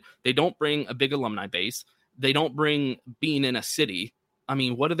market. They don't bring a big alumni base. They don't bring being in a city. I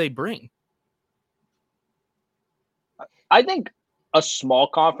mean, what do they bring? I think a small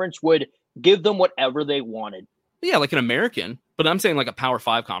conference would give them whatever they wanted. Yeah, like an American, but I'm saying like a Power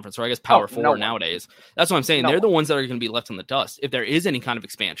 5 conference, or I guess Power 4 nowadays. That's what I'm saying. They're the ones that are going to be left in the dust. If there is any kind of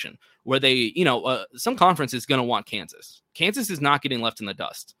expansion where they, some conference is going to want Kansas. Kansas is not getting left in the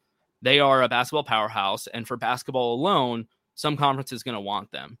dust. They are a basketball powerhouse, and for basketball alone, some conference is going to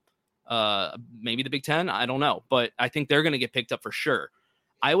want them. Maybe the Big Ten, I don't know, but I think they're going to get picked up for sure.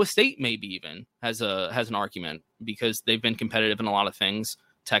 Iowa State maybe even has an argument because they've been competitive in a lot of things.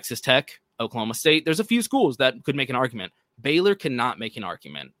 Texas Tech, Oklahoma State, there's a few schools that could make an argument. Baylor cannot make an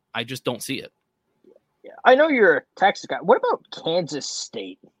argument. I just don't see it. Yeah, I know you're a Texas guy. What about Kansas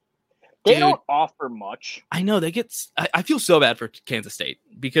State? They don't offer much. I know they get. I feel so bad for Kansas State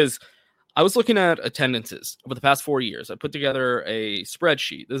because I was looking at attendances over the past 4 years. I put together a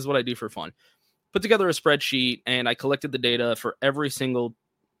spreadsheet. This is what I do for fun. Put together a spreadsheet, and I collected the data for every single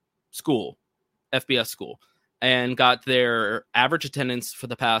school, FBS school, and got their average attendance for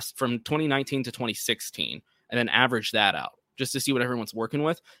the past from 2019 to 2016, and then averaged that out just to see what everyone's working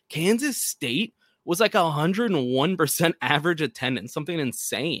with. Kansas State was like 101% average attendance, something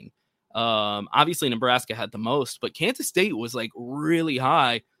insane. Obviously Nebraska had the most, but Kansas State was like really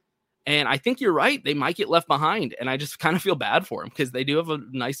high. And I think you're right. They might get left behind. And I just kind of feel bad for them because they do have a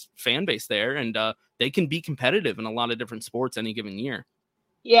nice fan base there, and they can be competitive in a lot of different sports any given year.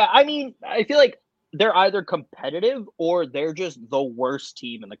 Yeah. I mean, I feel like they're either competitive or they're just the worst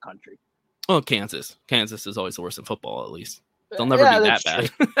team in the country. Well, Kansas is always the worst in football, at least. They'll never be that bad.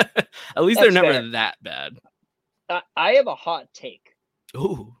 At least they're never that bad. I have a hot take.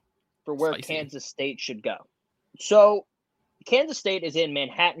 Ooh, for where Kansas State should go. So Kansas State is in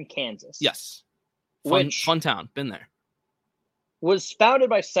Manhattan, Kansas. Yes. Fun town. Been there. Was founded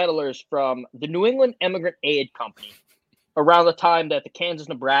by settlers from the New England Immigrant Aid Company around the time that the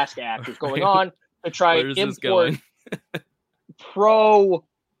Kansas-Nebraska Act was going on to try and import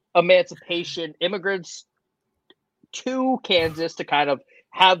pro-emancipation immigrants to Kansas to kind of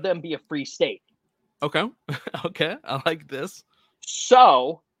have them be a free state. Okay. I like this.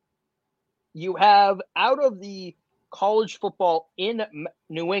 So you have, out of the college football in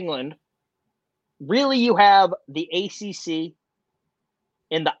New England, really you have the ACC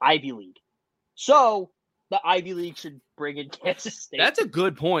and the Ivy League. So the Ivy League should bring in Kansas State. That's a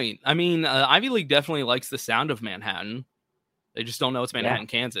good point. I mean, Ivy League definitely likes the sound of Manhattan. They just don't know it's Manhattan,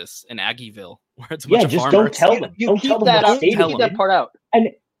 Kansas, and Aggieville, where it's a bunch of farmers. Don't tell them. You keep that part out. And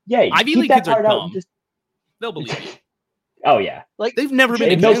Ivy League kids are dumb. They'll believe you. Oh yeah, like they've never been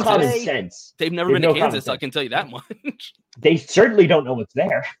to no Kansas. Common sense. They've never been to Kansas. I can tell you that much. They certainly don't know what's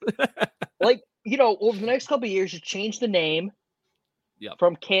there. Like, you know, over the next couple of years, you change the name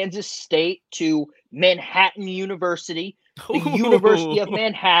from Kansas State to Manhattan University, the University of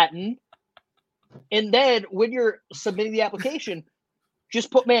Manhattan, and then when you're submitting the application, just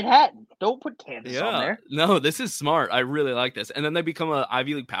put Manhattan. Don't put Kansas on there. No, this is smart. I really like this. And then they become an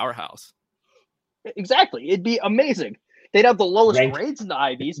Ivy League powerhouse. Exactly. It'd be amazing. They'd have the lowest grades in the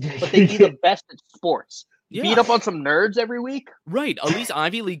Ivies, but they'd be the best at sports. Yeah. Beat up on some nerds every week. Right. At least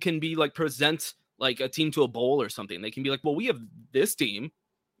Ivy League can be like present like a team to a bowl or something. They can be like, well, we have this team,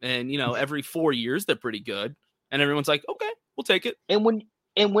 and you know, every 4 years they're pretty good, and everyone's like, okay, we'll take it. And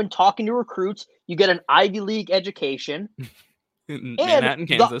when talking to recruits, you get an Ivy League education. In Manhattan,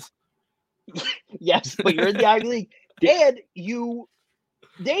 Kansas. Yes, but you're in the Ivy League, and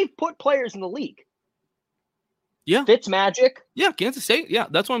they've put players in the league. Yeah, Fitzmagic. Yeah, Kansas State. Yeah,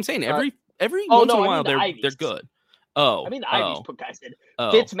 that's what I'm saying. Every once in a while they're good. Oh, I mean the Ivies put guys in.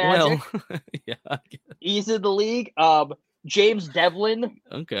 Fitzmagic. Well, yeah, he's in the league. James Devlin,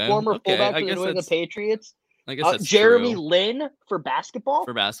 former fullback for the New England Patriots. I guess that's Jeremy true. Lin for basketball.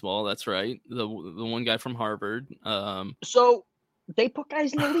 For basketball, that's right. The one guy from Harvard. So they put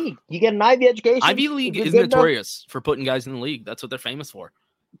guys in the league. You get an Ivy education. Ivy League is notorious for putting guys in the league. That's what they're famous for.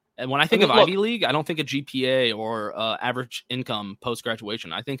 And when I think of Ivy League, I don't think of GPA or average income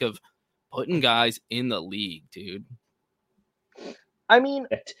post-graduation. I think of putting guys in the league, dude. I mean,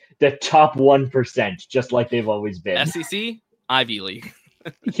 the top 1%, just like they've always been. SEC, Ivy League.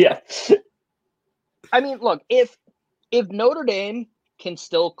 Yeah. I mean, look, if Notre Dame can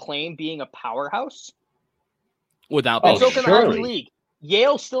still claim being a powerhouse without being so can the Ivy League.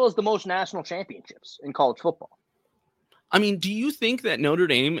 Yale still has the most national championships in college football. I mean, do you think that Notre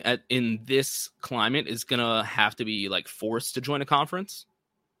Dame in this climate is going to have to be like forced to join a conference?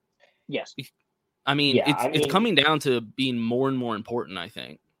 Yes. I mean, it's coming down to being more and more important, I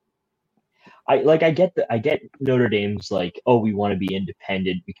think. I get Notre Dame's like, oh, we want to be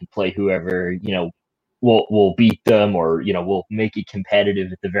independent. We can play whoever, you know, we'll beat them, or, you know, we'll make it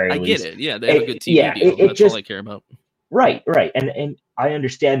competitive at the very least. I get it. Yeah, they have a good TV deal. That's all I care about. Right. And I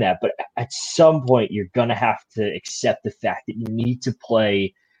understand that, but at some point you're going to have to accept the fact that you need to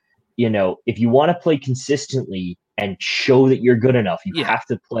play, you know, if you want to play consistently and show that you're good enough, you have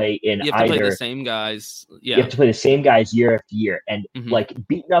to play in you have to play the same guys. Yeah. You have to play the same guys year after year. And like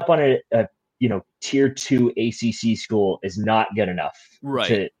beating up on a you know, tier 2 ACC school is not good enough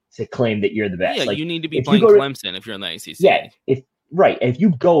to claim that you're the best. Yeah, like, you need to be playing Clemson if you're in the ACC. Yeah. If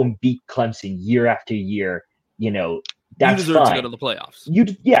you go and beat Clemson year after year, you know, that's you deserve fine. to go to the playoffs. You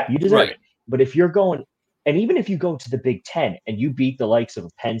deserve it. But if you're going, and even if you go to the Big Ten and you beat the likes of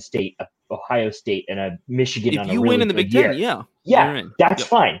Penn State, Ohio State, and a Michigan, if you win in the Big Ten, that's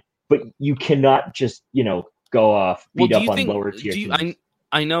fine. But you cannot just, you know, go off beat up on lower tier teams.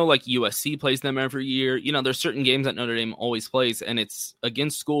 I know like USC plays them every year. You know, there's certain games that Notre Dame always plays, and it's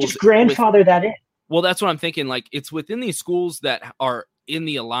against schools. Just grandfather that in. Well, that's what I'm thinking. Like, it's within these schools that are in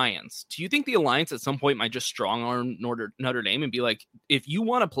the alliance. Do you think the alliance at some point might just strong arm Notre Dame and be like, if you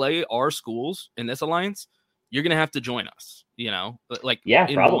want to play our schools in this alliance, you're going to have to join us, you know, like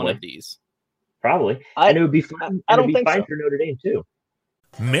in one of these. Probably. And it would be fun. I don't think fine so. for Notre Dame too.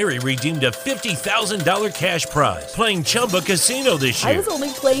 Mary redeemed a $50,000 cash prize playing Chumba Casino this year. I was only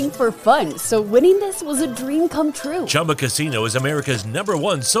playing for fun, so winning this was a dream come true. Chumba Casino is America's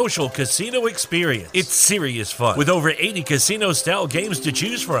 #1 social casino experience. It's serious fun. With over 80 casino-style games to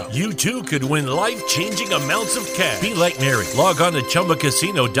choose from, you too could win life-changing amounts of cash. Be like Mary. Log on to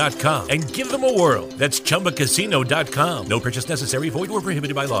ChumbaCasino.com and give them a whirl. That's ChumbaCasino.com. No purchase necessary. Void or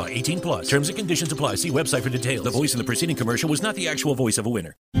prohibited by law. 18+. Terms and conditions apply. See website for details. The voice in the preceding commercial was not the actual voice of a winner.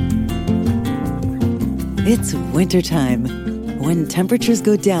 It's wintertime. When temperatures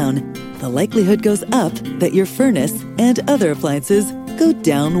go down, the likelihood goes up that your furnace and other appliances go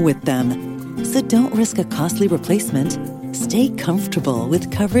down with them. So don't risk a costly replacement. Stay comfortable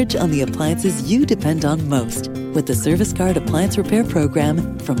with coverage on the appliances you depend on most with the Service Guard Appliance Repair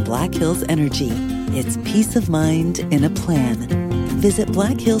Program from Black Hills Energy. It's peace of mind in a plan. Visit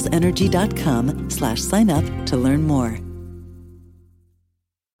blackhillsenergy.com/sign up to learn more.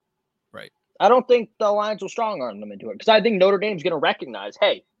 I don't think the Alliance will strong arm them into it because I think Notre Dame's going to recognize,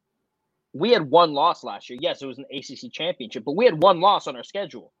 hey, we had one loss last year. Yes, it was an ACC championship, but we had one loss on our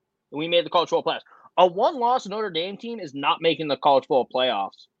schedule, and we made the college football playoffs. A one-loss Notre Dame team is not making the college football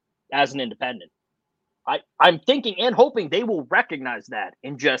playoffs as an independent. I'm thinking and hoping they will recognize that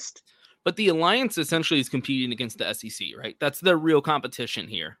and just. But the Alliance essentially is competing against the SEC, right? That's the real competition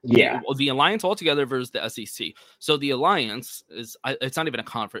here. Yeah. The Alliance altogether versus the SEC. So the Alliance is, it's not even a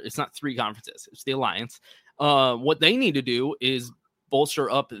conference. It's not three conferences. It's the Alliance. What they need to do is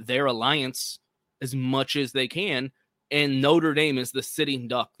bolster up their alliance as much as they can. And Notre Dame is the sitting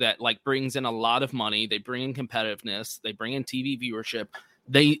duck that like brings in a lot of money. They bring in competitiveness. They bring in TV viewership.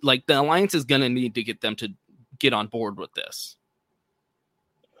 The Alliance is going to need to get them to get on board with this.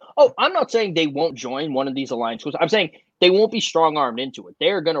 Oh, I'm not saying they won't join one of these alliance schools. I'm saying they won't be strong-armed into it.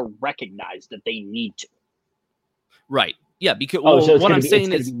 They're going to recognize that they need to. Right. Yeah. Because so what I'm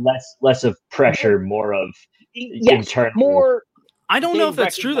saying is less of pressure, more of internal. More. I don't know if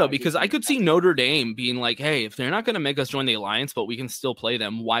that's true though, because I could see Notre Dame being like, "Hey, if they're not going to make us join the Alliance, but we can still play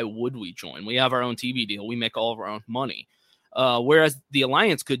them, why would we join? We have our own TV deal. We make all of our own money." Whereas the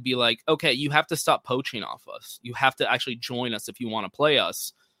Alliance could be like, "Okay, you have to stop poaching off us. You have to actually join us if you want to play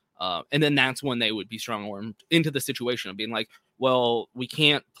us." And then that's when they would be strong-armed into the situation of being like, "Well, we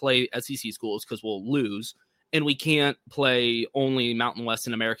can't play SEC schools because we'll lose, and we can't play only Mountain West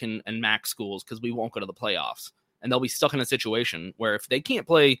and American and MAC schools because we won't go to the playoffs." And they'll be stuck in a situation where if they can't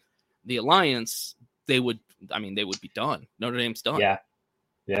play the Alliance, they would be done. Notre Dame's done. Yeah.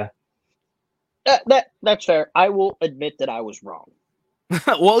 That's fair. I will admit that I was wrong.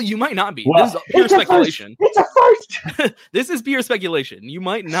 Well, you might not be. Well, this is pure speculation. It's a first. This is pure speculation. You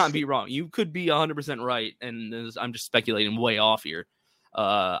might not be wrong. You could be 100% right, and I'm just speculating way off here.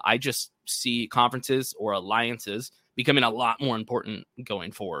 I just see conferences or alliances becoming a lot more important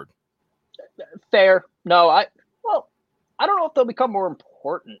going forward. Fair. No, I don't know if they'll become more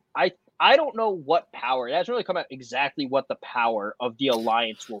important. I don't know what power. It hasn't really come out exactly what the power of the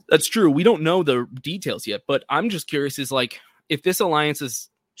Alliance will be. That's true. We don't know the details yet, but I'm just curious is like, if this alliance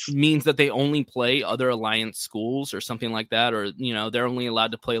means that they only play other alliance schools or something like that, or, they're only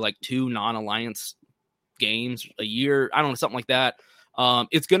allowed to play like 2 non-alliance games a year. I don't know, something like that.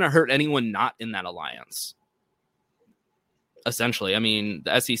 It's going to hurt anyone not in that alliance. Essentially. I mean,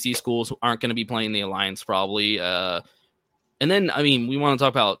 the SEC schools aren't going to be playing the alliance probably. And then, we want to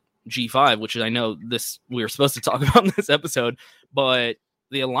talk about G5, which is, I know we were supposed to talk about in this episode, but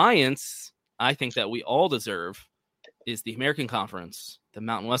the alliance, I think that we all deserve is the American Conference, the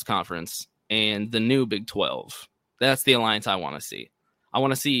Mountain West Conference, and the new Big 12. That's the alliance I want to see. I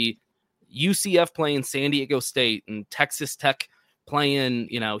want to see UCF playing San Diego State and Texas Tech playing,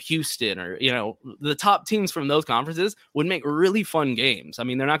 Houston, or, the top teams from those conferences would make really fun games. I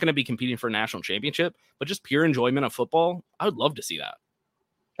mean, they're not going to be competing for a national championship, but just pure enjoyment of football. I would love to see that.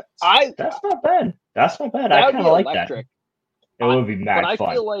 That's not bad. I kind of like that. It would be mad fun. But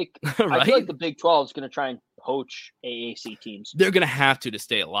I feel like right? I feel like the Big 12 is going to try and poach AAC teams. They're going to have to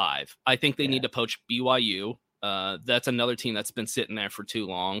stay alive. I think they need to poach BYU. That's another team that's been sitting there for too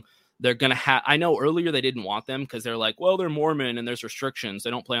long. They're going to have, I know earlier they didn't want them because they're like, well, they're Mormon and there's restrictions.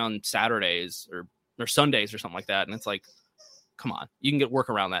 They don't play on Saturdays or Sundays or something like that. And it's like, come on, you can get work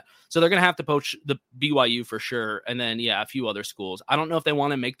around that. So they're going to have to poach the BYU for sure. And then, a few other schools. I don't know if they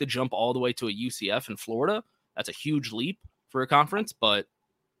want to make the jump all the way to a UCF in Florida. That's a huge leap for a conference, but,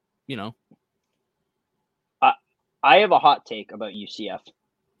 I have a hot take about UCF.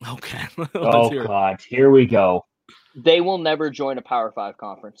 Okay. Oh, God. Here we go. They will never join a Power 5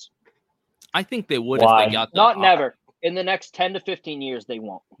 conference. I think they would Why? if they got that. Not never. In the next 10 to 15 years, they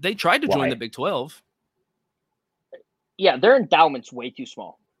won't. They tried to join the Big 12. Yeah, their endowment's way too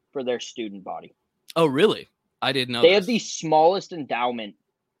small for their student body. Oh, really? I didn't know. They have the smallest endowment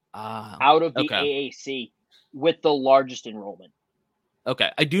out of the AAC with the largest enrollment.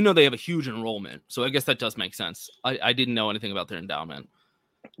 Okay. I do know they have a huge enrollment, so I guess that does make sense. I didn't know anything about their endowment.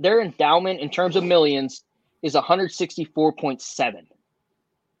 Their endowment in terms of millions is 164.7.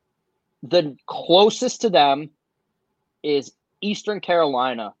 The closest to them is Eastern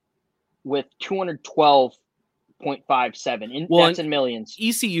Carolina with 212.57. That's in millions.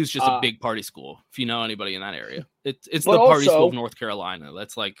 ECU is just a big party school, if you know anybody in that area. It's the party school of North Carolina.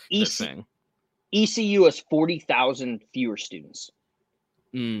 That's like their thing. ECU has 40,000 fewer students.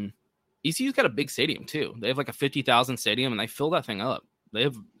 ECU's got a big stadium too. They have like a 50,000 stadium, and they fill that thing up. They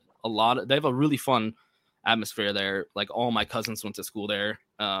have they have a really fun atmosphere there. Like all my cousins went to school there.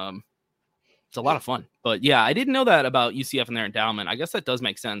 It's a lot of fun. But yeah, I didn't know that about UCF and their endowment. I guess that does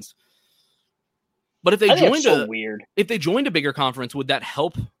make sense. But if they joined weird. If they joined a bigger conference, would that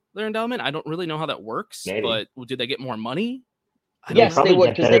help their endowment. I don't really know how that works, but did they get more money? Yes, they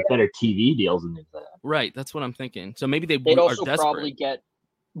would, because they get better TV deals and things like that. Right, that's what I'm thinking. So maybe they'd also probably get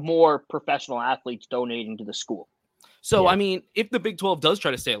more professional athletes donating to the school. So, I mean, if the Big 12 does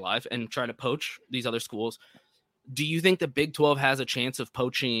try to stay alive and try to poach these other schools, do you think the Big 12 has a chance of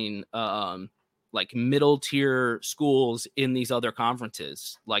poaching like middle tier schools in these other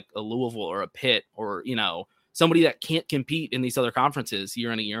conferences, like a Louisville or a Pitt, or, you know, somebody that can't compete in these other conferences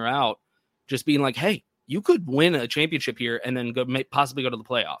year in and year out, just being like, hey, you could win a championship here and then possibly go to the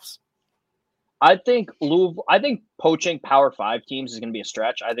playoffs? I think poaching Power 5 teams is going to be a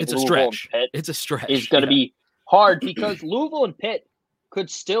stretch. I think it's Louisville a stretch. And Pitt it's a stretch. Is going to be hard because Louisville and Pitt could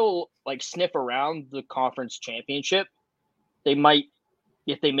still like sniff around the conference championship. They might,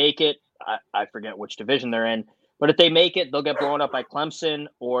 if they make it, I forget which division they're in, but if they make it, they'll get blown up by Clemson,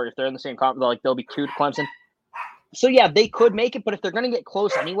 or if they're in the same conference, they'll be 2 to Clemson. So yeah, they could make it, but if they're going to get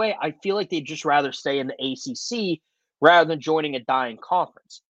close anyway, I feel like they'd just rather stay in the ACC rather than joining a dying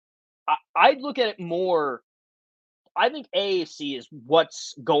conference. I'd look at it more. I think AAC is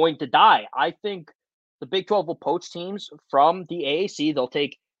what's going to die. I think the Big 12 will poach teams from the AAC. They'll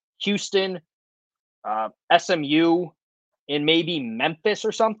take Houston, SMU, and maybe Memphis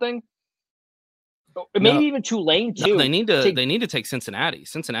or something. Maybe even Tulane too. No, they need to take Cincinnati.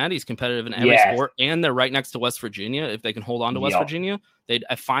 Cincinnati's competitive in every sport, and they're right next to West Virginia. If they can hold on to West Virginia, they'd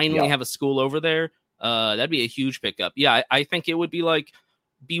finally have a school over there. That'd be a huge pickup. Yeah, I think it would be like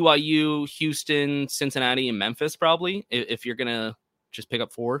BYU, Houston, Cincinnati, and Memphis probably. If you're gonna just pick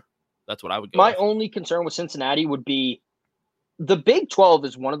up 4, that's what I would go. My only concern with Cincinnati would be the Big 12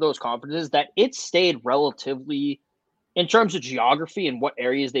 is one of those conferences that it stayed relatively, in terms of geography and what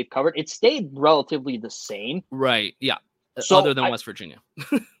areas they've covered, it stayed relatively the same. Right. Yeah. So other than West Virginia.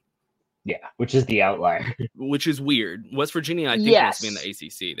 Yeah, which is the outlier. Which is weird. West Virginia, I think, wants to be in the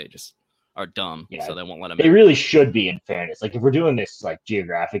ACC. They just are dumb, so they won't let them in. They really should be, in fairness. Like, if we're doing this, like,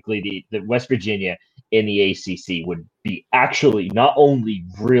 geographically, the West Virginia in the ACC would be actually not only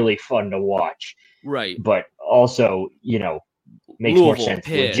really fun to watch, right, but also, you know, makes Louisville, more sense.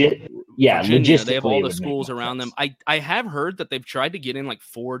 Virginia, logistically, they have all the schools around them. I have heard that they've tried to get in like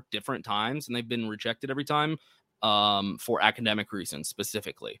 4 different times, and they've been rejected every time for academic reasons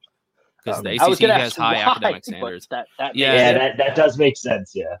specifically. Because the ACC has high academic standards. That does make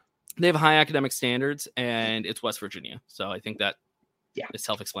sense, yeah. They have high academic standards, and it's West Virginia. So I think that is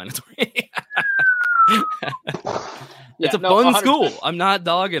self-explanatory. It's a fun 100%. School. I'm not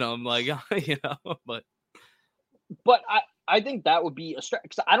dogging them, like, you know, but I think that would be a stretch.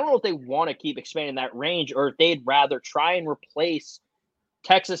 Because I don't know if they want to keep expanding that range, or if they'd rather try and replace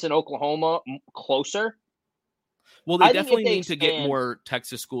Texas and Oklahoma closer. Well, they definitely need to get more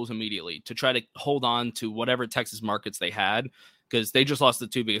Texas schools immediately to try to hold on to whatever Texas markets they had, because they just lost the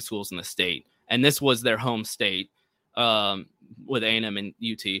 2 biggest schools in the state. And this was their home state with A&M and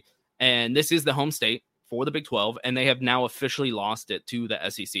UT. And this is the home state for the Big 12. And they have now officially lost it to the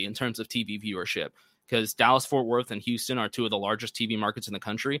SEC in terms of TV viewership, because Dallas-Fort Worth and Houston are 2 of the largest TV markets in the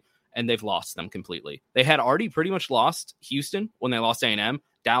country, and they've lost them completely. They had already pretty much lost Houston when they lost A&M.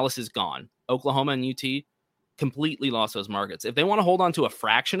 Dallas is gone. Oklahoma and UT completely lost those markets. If they want to hold on to a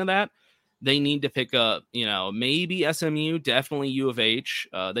fraction of that, they need to pick up, you know, maybe SMU, definitely U of H.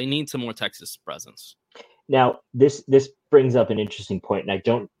 They need some more Texas presence. Now, this brings up an interesting point, and I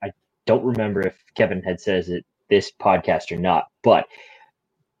don't remember if Kevin had says it this podcast or not, but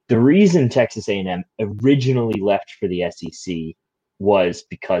the reason Texas A&M originally left for the SEC was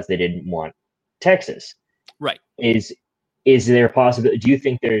because they didn't want Texas. Right. Is there a possibility? Do you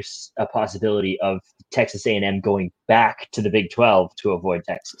think there's a possibility of Texas A&M going back to the Big 12 to avoid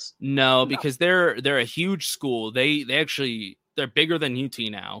Texas? No, because they're a huge school. They're bigger than UT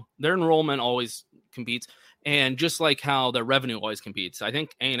now. Their enrollment always competes, and just like how their revenue always competes, I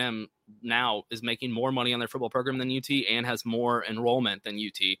think A&M now is making more money on their football program than UT and has more enrollment than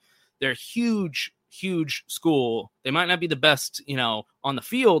UT. They're huge school. They might not be the best, you know, on the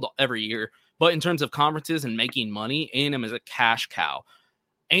field every year, but in terms of conferences and making money, A&M is a cash cow.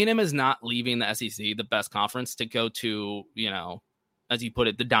 A&M is not leaving the SEC, the best conference, to go to, you know, as you put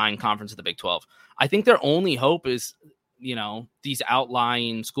it, the dying conference of the Big 12. I think their only hope is, you know, these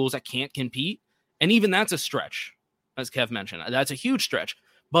outlying schools that can't compete. And even that's a stretch, as Kev mentioned. That's a huge stretch.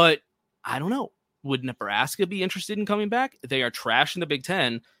 But I don't know. Would Nebraska be interested in coming back? They are trash in the Big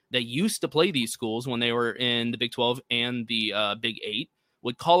 10. They used to play these schools when they were in the Big 12 and the Big 8.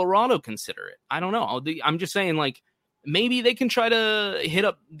 Would Colorado consider it? I don't know. I'm just saying, like, maybe they can try to hit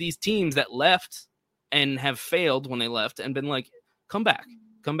up these teams that left and have failed when they left and been like, come back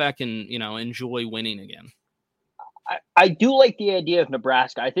and, you know, enjoy winning again. I do like the idea of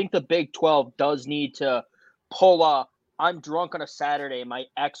Nebraska. I think the Big 12 does need to pull a I'm drunk on a Saturday, my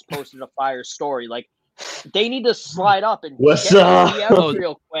ex posted a fire story. Like, they need to slide up and What's get up? the DMs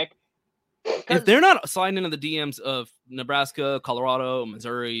real quick. If they're not sliding into the DMs of Nebraska, Colorado,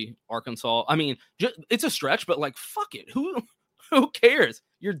 Missouri, Arkansas, I mean, it's a stretch, but like, fuck it. Who cares?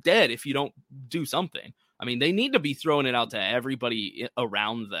 You're dead if you don't do something. I mean, they need to be throwing it out to everybody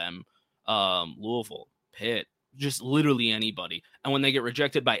around them. Louisville, Pitt, just literally anybody. And when they get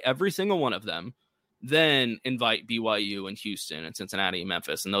rejected by every single one of them, then invite BYU and Houston and Cincinnati and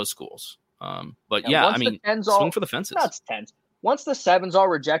Memphis and those schools. But yeah, I mean, swing for the fences. That's 10s. Once the 7s all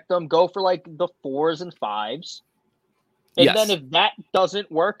reject them, go for like the 4s and 5s. And then if that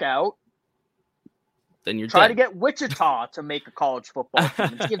doesn't work out, then you're try dead. to get Wichita to make a college football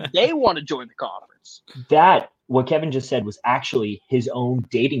team and see if they want to join the conference. What Kevin just said was actually his own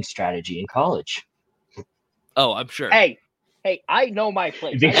dating strategy in college. Oh, I'm sure. Hey, I know my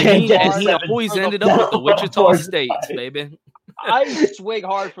place. He always ended up with the Wichita States, baby. I swing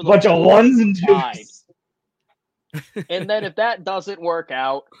hard for the bunch of 1s and 2s. And then if that doesn't work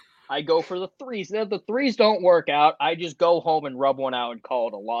out, I go for the 3s. And if the 3s don't work out, I just go home and rub one out and call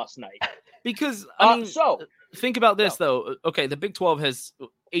it a lost night. Because, I mean, think about this, though. Okay, the Big 12 has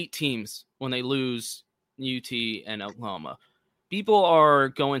 8 teams when they lose UT and Oklahoma. People are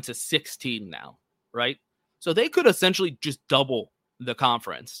going to 16 now, right? So they could essentially just double the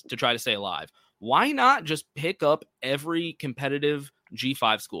conference to try to stay alive. Why not just pick up every competitive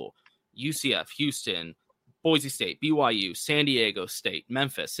G5 school? UCF, Houston, Boise State, BYU, San Diego State,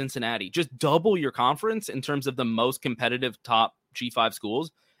 Memphis, Cincinnati. Just double your conference in terms of the most competitive top G5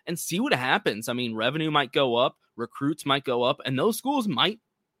 schools and see what happens. I mean, revenue might go up, recruits might go up, and those schools might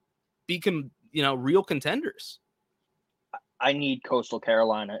become, real contenders. I need Coastal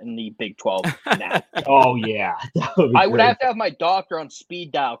Carolina in the Big 12 now. Oh, yeah. I would have to have my doctor on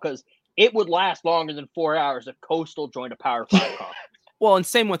speed dial because it would last longer than 4 hours if Coastal joined a Power 5 conference. Well, and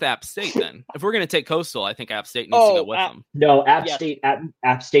same with App State then. If we're going to take Coastal, I think App State needs to go with them. No, App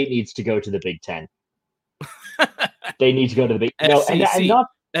State needs to go to the Big 10. They need to go to the Big SEC. No, and not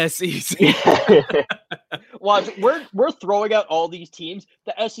SEC. Well, we're throwing out all these teams.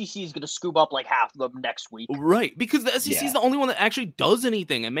 The SEC is going to scoop up like half of them next week. Right, because the SEC is the only one that actually does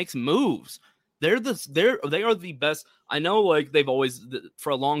anything and makes moves. They are the best. I know, like they've always for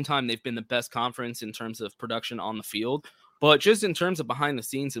a long time they've been the best conference in terms of production on the field, but just in terms of behind the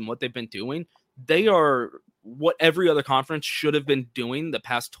scenes and what they've been doing, they are what every other conference should have been doing the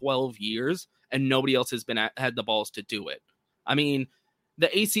past 12 years, and nobody else has had the balls to do it. I mean, the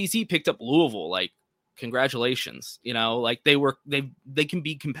ACC picked up Louisville. Like, congratulations. Like they can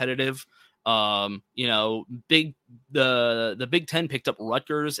be competitive. The Big Ten picked up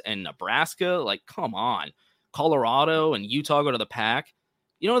Rutgers and Nebraska. Like, come on. Colorado and Utah go to the Pac.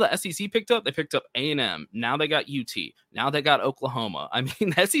 The SEC picked up? They picked up A&M. Now they got UT. Now they got Oklahoma. I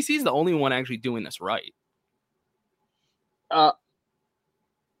mean, the SEC is the only one actually doing this right.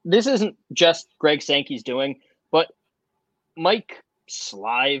 This isn't just Greg Sankey's doing, but Mike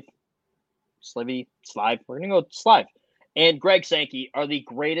Slive, we're going to go Slive, and Greg Sankey are the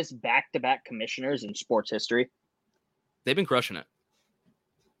greatest back-to-back commissioners in sports history. They've been crushing it.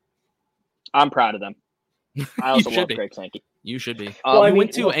 I'm proud of them. I also love Greg Sankey. You should be. You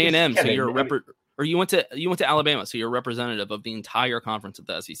went to A&M, so you're or you went to Alabama, so you're a representative of the entire conference of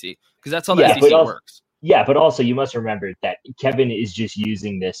the SEC, because that's how the SEC works. Yeah, but also you must remember that Kevin is just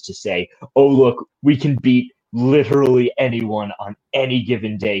using this to say, "Oh, look, we can beat literally anyone on any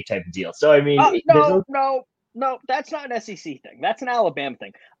given day," type of deal. So I mean, no, that's not an SEC thing. That's an Alabama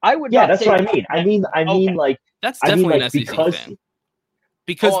thing. I would. Yeah, that's what I mean. I mean, like that's definitely an SEC thing.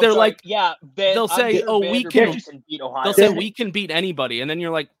 Because they're like, they'll say, we can beat Ohio. They'll say we can beat anybody, and then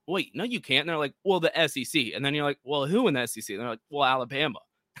you're like, wait, no, you can't. And they're like, well, the SEC, and then you're like, well, who in the SEC? And they're like, well, Alabama.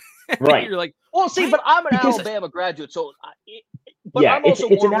 Right. You're like, well, see, but I'm an Alabama graduate, so I'm also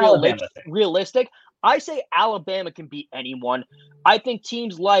more realistic. I say Alabama can beat anyone. I think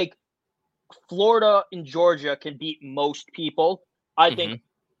teams like Florida and Georgia can beat most people. I think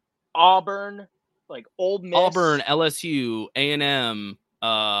Auburn, like Ole Miss, LSU, A&M.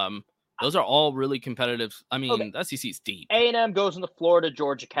 Those are all really competitive. I mean, the SEC's deep. A&M goes in the Florida,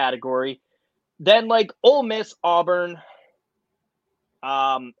 Georgia category. Then like Ole Miss, Auburn,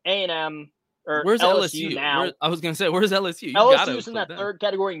 A&M, or where's LSU now? I was going to say, where's LSU? LSU's in that third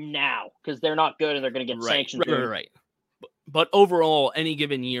category now because they're not good and they're going to get sanctioned. Right. But overall, any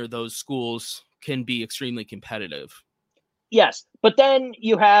given year, those schools can be extremely competitive. Yes, but then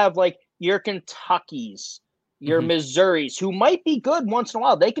you have like your Kentuckys, your Missouris, who might be good once in a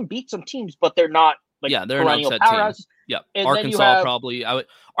while. They can beat some teams, but they're not they're an upset team. Yeah, And Arkansas probably.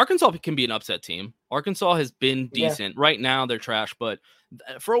 Arkansas can be an upset team. Arkansas has been decent. Right now, they're trash, but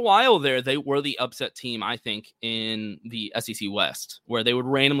for a while there, they were the upset team. I think in the SEC West, where they would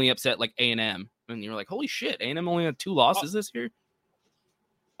randomly upset like A&M, and you're like, "Holy shit! A&M only had 2 losses this year."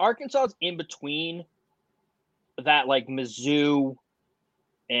 Arkansas is in between that, like Mizzou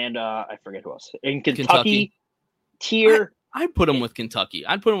and I forget who else in Kentucky tier. I'd put them with Kentucky.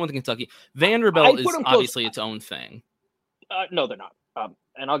 Vanderbilt is obviously its own thing. No, they're not.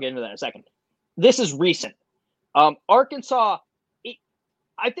 And I'll get into that in a second. This is recent. Arkansas,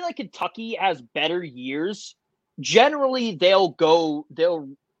 I feel like Kentucky has better years. Generally, they'll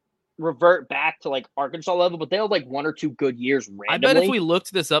revert back to like Arkansas level, but they'll have like 1 or 2 good years randomly. I bet if we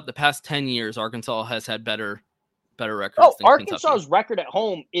looked this up, the past 10 years, Arkansas has had better records. Arkansas's Kentucky. record at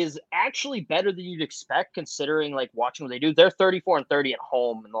home is actually better than you'd expect, considering like watching what they do. They're 34-30 at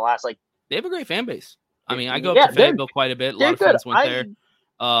home in the last they have a great fan base. I mean, I go up to Fayetteville quite a bit. A lot of friends went there.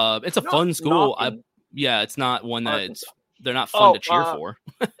 It's a fun school. It's not one that they're not fun to cheer for.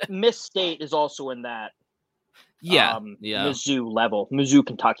 Miss State is also in that. Mizzou,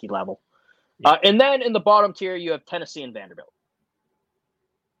 Kentucky level. And then in the bottom tier, you have Tennessee and Vanderbilt.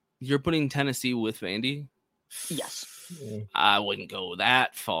 You're putting Tennessee with Vandy? Yes. I wouldn't go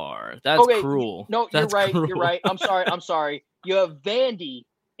that far. That's cruel. No, That's you're right. cruel. You're right. I'm sorry. You have Vandy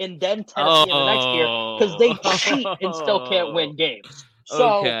and then Tennessee in the next year because they cheat and still can't win games.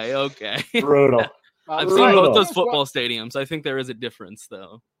 So, okay. Brutal. I've seen both those football stadiums. I think there is a difference,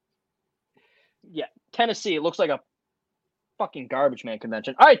 though. Yeah, Tennessee. It looks like a fucking garbage man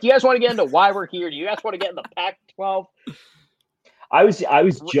convention. All right, do you guys want to get into why we're here? Do you guys want to get into Pac-12? I was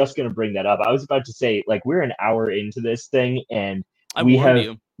just going to bring that up. I was about to say, like, we're an hour into this thing, and I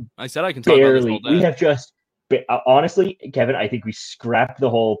said I can talk about this all day. We have just, honestly, Kevin, I think we scrapped the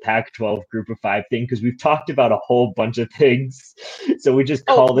whole Pac-12 Group of 5 thing because we've talked about a whole bunch of things. So we just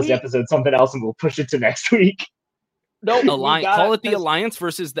call this episode something else, and we'll push it to next week. No, call it the Alliance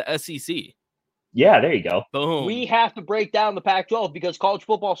versus the SEC. Yeah, there you go. Boom. We have to break down the Pac-12 because college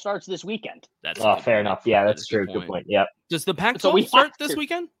football starts this weekend. Fair enough. Yeah, that's true. Good point. Yep. Does the Pac-12 start this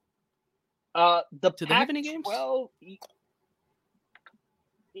weekend? Do they have any games?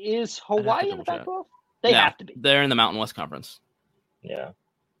 Is Hawaii in the Pac-12? They have to be. They're in the Mountain West Conference. Yeah.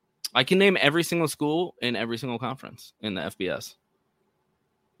 I can name every single school in every single conference in the FBS.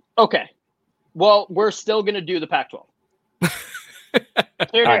 Okay. Well, we're still going to do the Pac-12.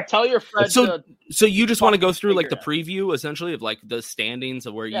 Right. Tell your friends. So you just want to go through like the preview essentially of like the standings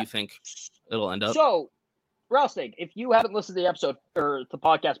of where you think it'll end up? So, Rattlesnake, if you haven't listened to the episode or the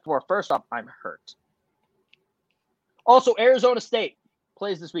podcast before, first off, I'm hurt. Also, Arizona State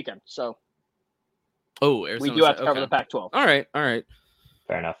plays this weekend, so Arizona we do have to cover the Pac-12. All right.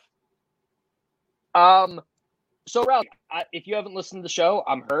 Fair enough. So, Ralph, if you haven't listened to the show,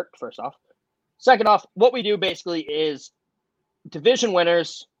 I'm hurt, first off. Second off, what we do basically is division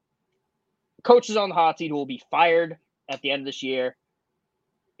winners, coaches on the hot seat who will be fired at the end of this year,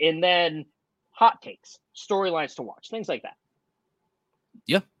 and then hot takes, storylines to watch, things like that.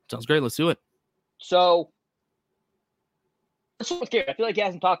 Yeah, sounds great. Let's do it. So, let's Kieran. I feel like he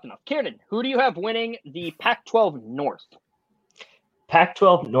hasn't talked enough. Kieran, who do you have winning the Pac-12 North?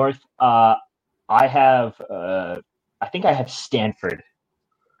 Pac-12 North, I think I have Stanford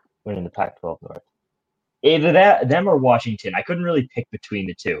winning the Pac-12 North. Either them or Washington. I couldn't really pick between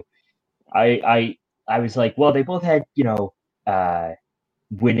the two. I was like, well, they both had,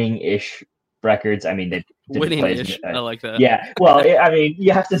 winning-ish records. I mean, they winning-ish. I like that. Yeah. Well, I mean,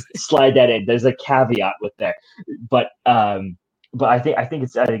 you have to slide that in. There's a caveat with there, but I think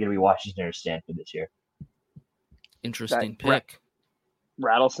it's either going to be Washington or Stanford this year. Interesting pick.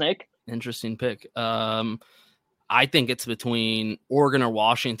 Rattlesnake. Interesting pick. I think it's between Oregon or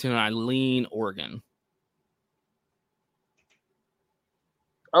Washington, and I lean Oregon.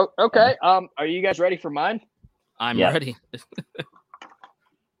 Oh, okay. Are you guys ready for mine? I'm ready.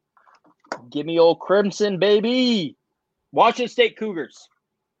 Give me old Crimson, baby. Washington State Cougars.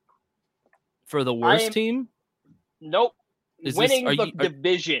 For the worst team? Nope. Winning the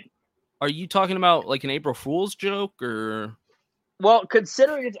division. Are you talking about like an April Fool's joke or? Well,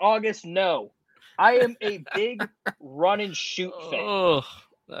 considering it's August, no. I am a big run and shoot fan. Oh,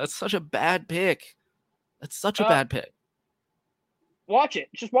 that's such a bad pick. Bad pick. Watch it.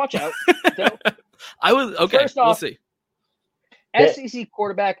 Just watch out. I was okay. First off, we'll see. SEC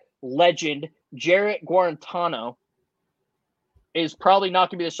quarterback legend Jarrett Guarantano is probably not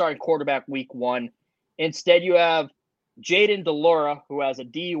going to be the starting quarterback week 1. Instead, you have Jaden DeLora, who has a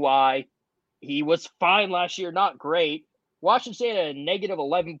DUI. He was fine last year, not great. Washington State at a negative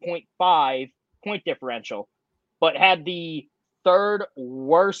 11.5. point differential, but had the third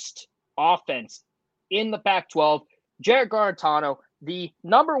worst offense in the Pac-12. Jarrett Garantano, the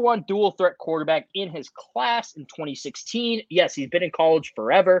number one dual threat quarterback in his class in 2016. Yes, he's been in college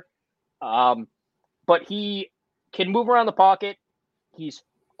forever, but he can move around the pocket. He's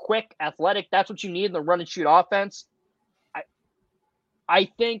quick, athletic. That's what you need in the run and shoot offense. I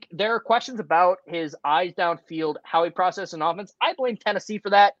think there are questions about his eyes downfield, how he processes an offense. I blame Tennessee for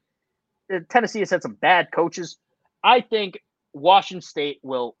that. Tennessee has had some bad coaches. I think Washington State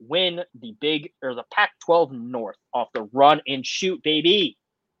will win the Pac-12 North off the run and shoot, baby.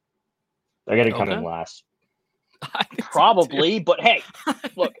 They're going to come in last. Probably, but hey,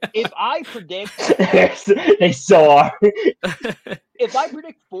 look, if I predict... they so are. If I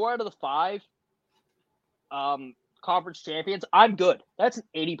predict 4 out of the 5 conference champions, I'm good. That's an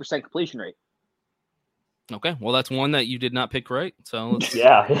 80% completion rate. Okay, well, that's one that you did not pick right. So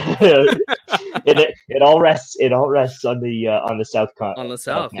yeah, it all rests on the South. On the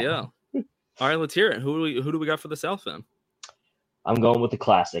South, yeah. All right, let's hear it. Who do we got for the South then? I'm going with the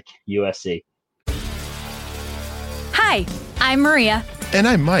classic USC. Hi, I'm Maria, and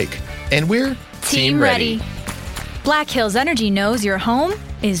I'm Mike, and we're Team Ready. Black Hills Energy knows your home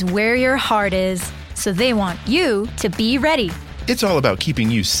is where your heart is, so they want you to be ready. It's all about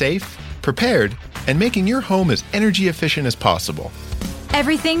keeping you safe, prepared, and making your home as energy efficient as possible.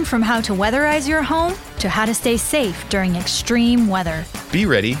 Everything from how to weatherize your home to how to stay safe during extreme weather. Be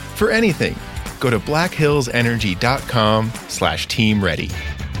ready for anything. Go to blackhillsenergy.com/Team Ready.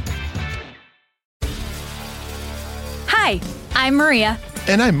 Hi, I'm Maria.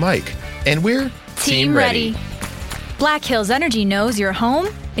 And I'm Mike. And we're Team Ready. Black Hills Energy knows your home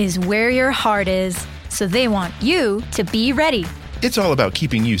is where your heart is, so they want you to be ready. It's all about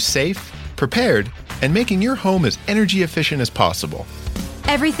keeping you safe, prepared, and making your home as energy efficient as possible.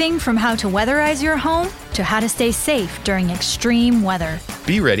 Everything from how to weatherize your home to how to stay safe during extreme weather.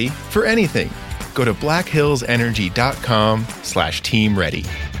 Be ready for anything. Go to blackhillsenergy.com/Team Ready.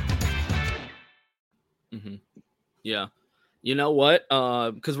 Mm-hmm. Yeah. You know what?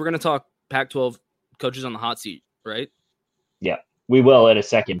 Because we're going to talk Pac-12 coaches on the hot seat, right? Yeah, we will in a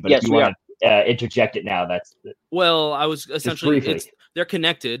second. But yes, if you want to interject it now, that's... Well, I was essentially... They're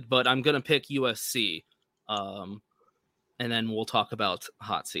connected, but I'm going to pick USC. And then we'll talk about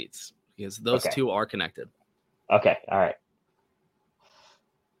hot seats because those two are connected. Okay. All right.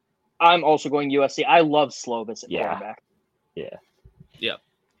 I'm also going USC. I love Slovis at quarterback. Yeah. Yeah.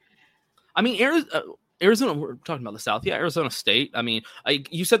 I mean, Arizona, we're talking about the South. Yeah, Arizona State. I mean,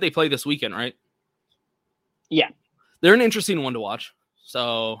 you said they play this weekend, right? Yeah. They're an interesting one to watch.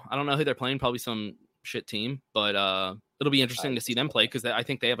 So I don't know who they're playing. Probably some shit team, but it'll be interesting to see them play because I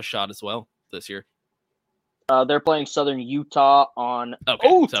think they have a shot as well this year. They're playing Southern Utah on so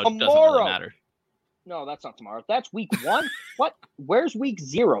tomorrow. It doesn't really matter. No, that's not tomorrow. That's week 1. What? Where's week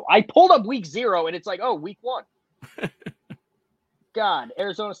 0? I pulled up week 0 and it's like, week 1. God,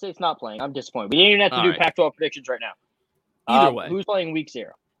 Arizona State's not playing. I'm disappointed. We didn't even have to do Pac-12 predictions right now. Either way. Who's playing week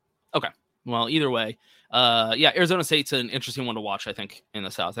 0? Okay. Well, either way. Yeah, Arizona State's an interesting one to watch, I think, in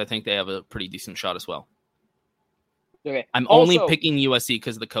the South. I think they have a pretty decent shot as well. Okay. I'm only picking USC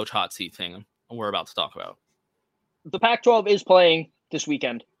because of the coach hot seat thing we're about to talk about. The Pac-12 is playing this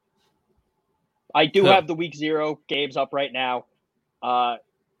weekend. I do have the week 0 games up right now.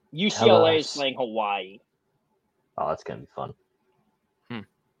 UCLA is playing Hawaii. Oh, that's going to be fun.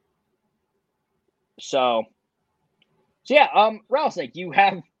 So yeah, Rattlesnake, you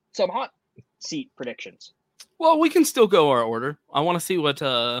have some hot seat predictions. Well, we can still go our order. I want to see what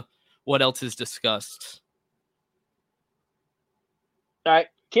else is discussed. All right,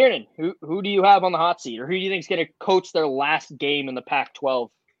 Kieran, who do you have on the hot seat, or who do you think is going to coach their last game in the Pac-12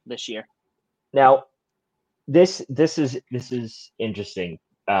 this year? Now, this is interesting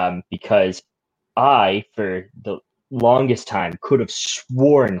because I, for the longest time, could have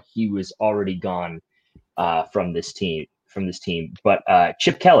sworn he was already gone from this team. But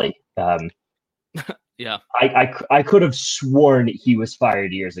Chip Kelly, yeah, I could have sworn he was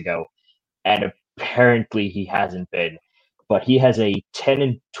fired years ago, and apparently he hasn't been. But he has a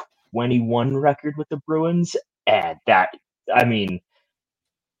 10-21 record with the Bruins, and that's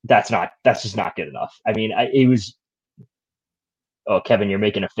just not good enough. I mean, it was. Oh, Kevin, you're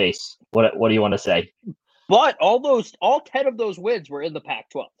making a face. What do you want to say? But all 10 of those wins were in the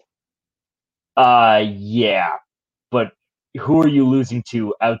Pac-12. Yeah, but who are you losing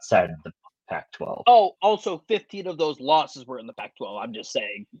to outside of the Pac-12? Oh, also 15 of those losses were in the Pac-12. I'm just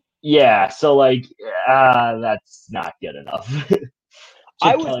saying. Yeah, so that's not good enough.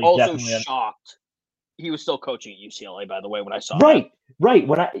 I was also shocked he was still coaching at UCLA. By the way, when I saw right.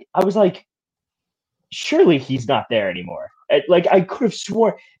 When I was like, surely he's not there anymore. Like, I could have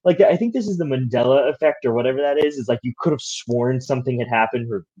sworn, like, I think this is the Mandela effect or whatever that is. Is like you could have sworn something had happened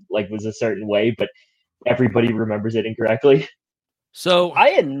or like was a certain way, but everybody remembers it incorrectly. So I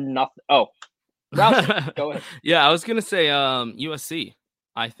had nothing. Oh, Rouse, go ahead. Yeah, I was gonna say USC.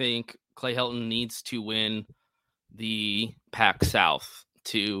 I think Clay Helton needs to win the Pac South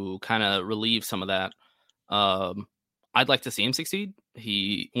to kind of relieve some of that. I'd like to see him succeed.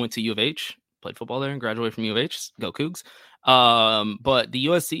 He went to U of H, played football there, and graduated from U of H. Go Cougs. But the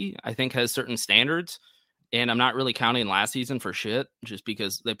USC, I think, has certain standards, and I'm not really counting last season for shit, just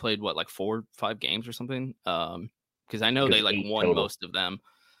because they played, like 4 or 5 games or something? Because I know they, like, won total. Most of them.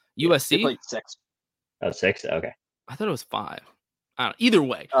 USC? They played 6. Oh, 6? Okay. I thought it was 5. I don't know. Either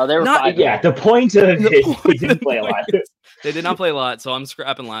way. They were 5. Yeah, the point of it, they didn't play a lot. They did not play a lot, so I'm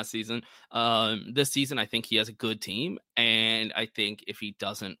scrapping last season. This season, I think he has a good team, and I think if he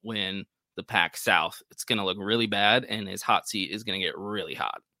doesn't win the Pac South, it's going to look really bad, and his hot seat is going to get really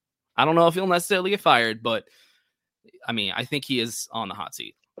hot. I don't know if he'll necessarily get fired, but I mean, I think he is on the hot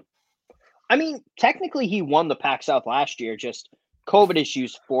seat. I mean, technically, he won the Pac South last year. Just COVID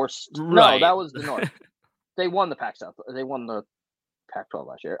issues forced. Right. No, that was the North. They won the Pac South. They won the Pac-12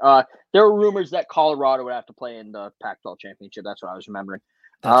 last year. There were rumors that Colorado would have to play in the Pac-12 championship. That's what I was remembering.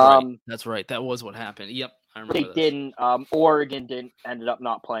 That's right. That was what happened. Yep, I remember. They didn't. Oregon didn't. Ended up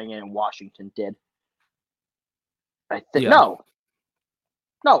not playing it, and Washington did. I think no.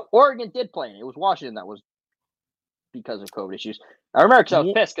 Oregon did play in it. It was Washington that was because of COVID issues. I remember because I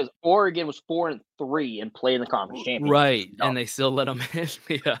was pissed because Oregon was 4-3 and played in the conference championship. Right, and they still let them in.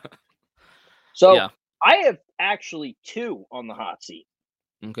 Yeah. So I have actually 2 on the hot seat.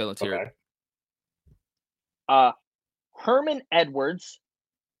 Okay, let's hear it. Herman Edwards.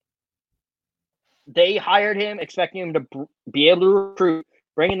 They hired him, expecting him to be able to recruit,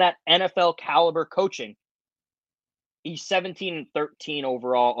 bringing that NFL caliber coaching. He's 17-13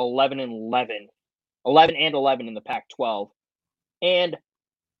 overall, 11-11 in the Pac-12. And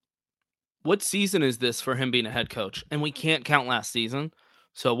what season is this for him being a head coach? And we can't count last season.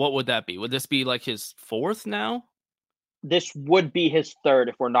 So what would that be? Would this be like his 4th now? This would be his 3rd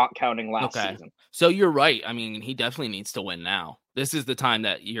if we're not counting last season. So you're right. I mean, he definitely needs to win now. This is the time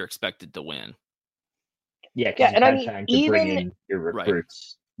that you're expected to win. Yeah, and I mean, time to bring in your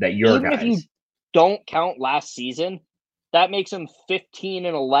recruits that your even guys. If you don't count last season, that makes him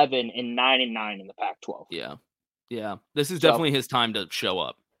 15-11 and 9-9 in the Pac-12. Yeah. This is definitely his time to show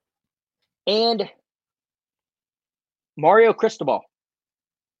up. And Mario Cristobal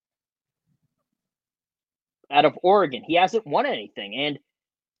out of Oregon, he hasn't won anything. And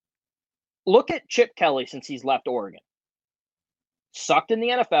look at Chip Kelly since he's left Oregon. Sucked in the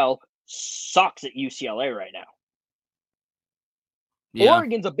NFL. Sucks at UCLA right now. Yeah.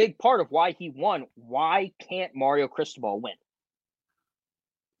 Oregon's a big part of why he won. Why can't Mario Cristobal win?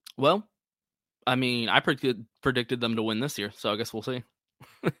 Well, I mean, I predicted them to win this year, so I guess we'll see.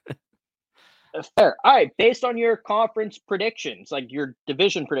 Fair. All right, based on your conference predictions, like your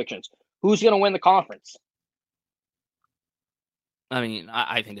division predictions, who's going to win the conference? I mean,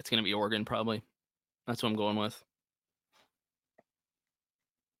 I think it's going to be Oregon, probably. That's what I'm going with.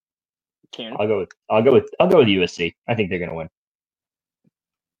 I'll go with USC. I think they're going to win.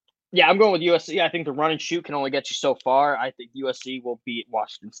 Yeah, I'm going with USC. I think the run and shoot can only get you so far. I think USC will beat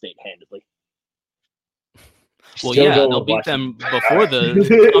Washington State handedly. Well, yeah, they'll beat them before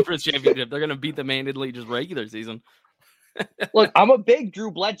the conference championship. They're going to beat them handedly just regular season. Look, I'm a big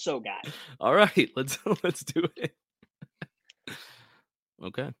Drew Bledsoe guy. All right, let's do it.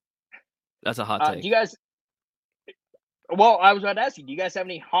 Okay, that's a hot take. Do you guys? Well, I was about to ask you. Do you guys have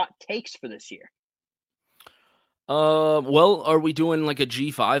any hot takes for this year? Well, are we doing like a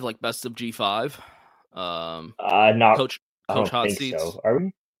G5, like best of G5? Not coach hot seats. So. Are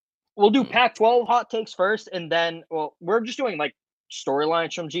we? We'll do Pac-12 hot takes first, and then we're just doing like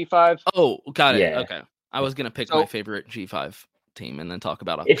storylines from G5. Oh, got it. Yeah. Okay, I was gonna pick my favorite G5 team and then talk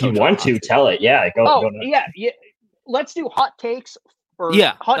about. If you want to tell it, yeah, go. Yeah. Let's do hot takes for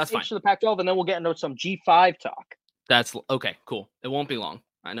hot takes fine. for the Pac-12, and then we'll get into some G5 talk. That's okay. Cool. It won't be long.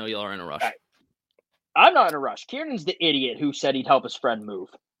 I know y'all are in a rush. Right. I'm not in a rush. Kieran's the idiot who said he'd help his friend move.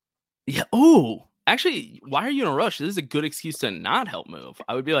 Yeah. Ooh. Actually, why are you in a rush? This is a good excuse to not help move.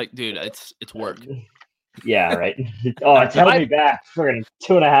 I would be like, dude, it's work. Yeah, right. Oh, tell me back for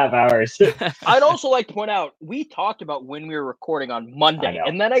 2.5 hours. I'd also like to point out, we talked about when we were recording on Monday,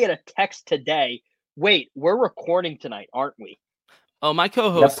 and then I get a text today. Wait, we're recording tonight, aren't we? Oh, my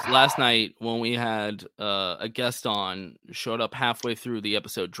co-host last night when we had a guest on showed up halfway through the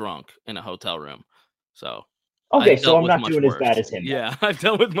episode drunk in a hotel room. So okay, so I'm not doing as bad as him. Yeah, I've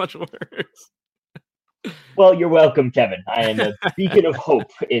dealt with much worse. Well, you're welcome, Kevin. I am a beacon of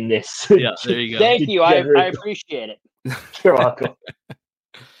hope in this. Yeah, there you go. Thank you. I appreciate it. You're welcome.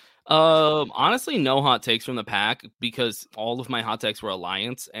 Honestly, no hot takes from the pack because all of my hot takes were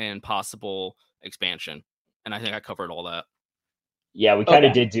alliance and possible expansion, and I think I covered all that. Yeah, we kind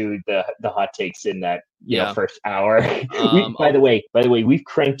of did do the hot takes in that first hour. By the way, we've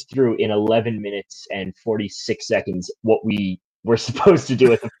cranked through in 11 minutes and 46 seconds what we were supposed to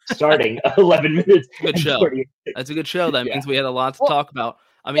do at the starting 11 minutes. Good show. That's a good show. That means we had a lot to talk about.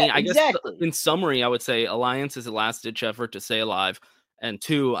 I mean, I guess in summary, I would say Alliance is a last-ditch effort to stay alive. And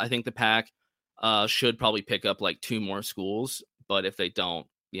 2, I think the pack should probably pick up like 2 more schools. But if they don't,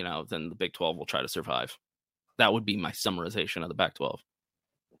 then the Big 12 will try to survive. That would be my summarization of the Pac-12.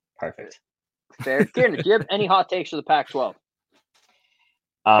 Perfect. Fair. Kieran, do you have any hot takes for the Pac-12?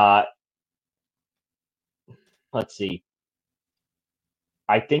 Let's see.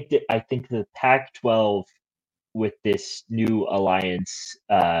 I think the Pac-12 with this new alliance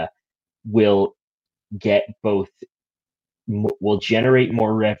will generate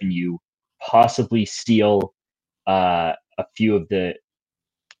more revenue, possibly steal a few of the.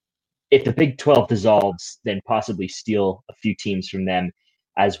 If the Big 12 dissolves, then possibly steal a few teams from them,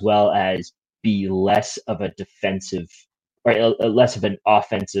 as well as be less of a defensive or less of an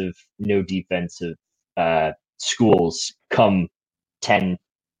offensive, no defensive schools come 10,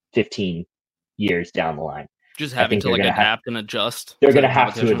 15 years down the line. Just having to adapt and adjust. They're going to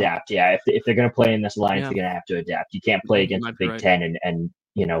have to adapt. Yeah. If they're going to play in this alliance, they're going to have to adapt. You can't play against the Big Ten and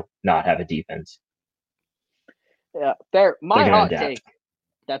not have a defense. Yeah, fair. My hot take.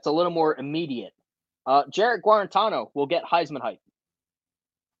 That's a little more immediate. Jarrett Guarantano will get Heisman hype.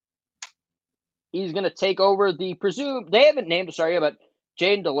 He's going to take over they haven't named us yet, but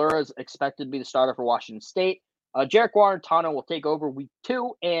Jayden de Laura is expected to be the starter for Washington State. Jarrett Guarantano will take over week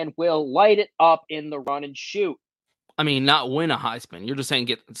 2 and will light it up in the run and shoot. I mean, not win a Heisman. You're just saying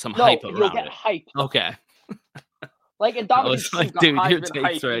get some hype around it. He'll get hype. Okay. Like, and Dominic got Heisman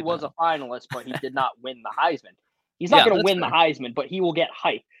hype. He was a finalist, but he did not win the Heisman. He's not going to win the Heisman, but he will get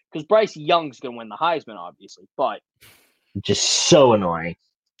hype because Bryce Young's going to win the Heisman, obviously. But just so annoying.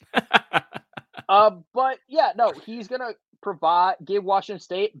 But yeah, no, he's going to give Washington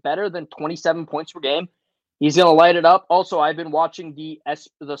State better than 27 points per game. He's going to light it up. Also, I've been watching the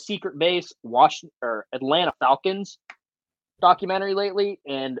Secret Base Atlanta Falcons documentary lately,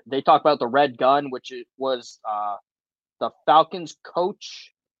 and they talk about the Red Gun, which was the Falcons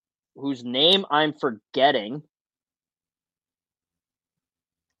coach, whose name I'm forgetting.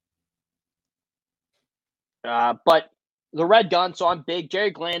 But the Red Gun, so I'm big. Jerry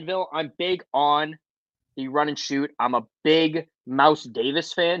Glanville, I'm big on the run and shoot. I'm a big Mouse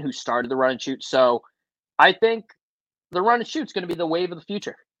Davis fan who started the run and shoot. So I think the run and shoot's going to be the wave of the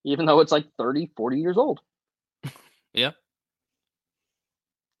future, even though it's like 30, 40 years old. Yeah.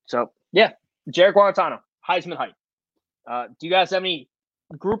 So, yeah, Jarrett Guarantano, Heisman hype. Do you guys have any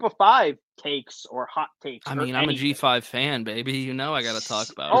group of 5 takes or hot takes? I mean, I'm a G5 fan, baby. I got to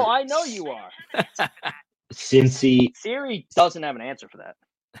talk about it. I know you are. Cincy. Siri doesn't have an answer for that.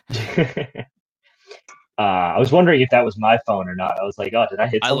 I was wondering if that was my phone or not. I was like, oh, did I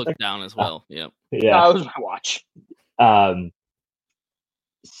hit something? I looked down as well. Yep. Yeah. That was my watch.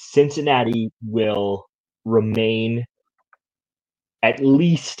 Cincinnati will remain at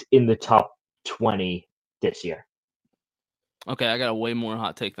least in the top 20 this year. Okay, I got a way more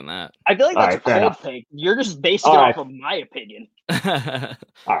hot take than that. I feel like that's a cold take. You're just basing it off of my opinion.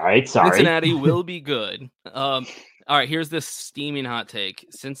 All right, sorry. Cincinnati will be good. All right, here's this steaming hot take.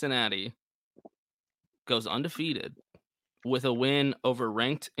 Cincinnati goes undefeated with a win over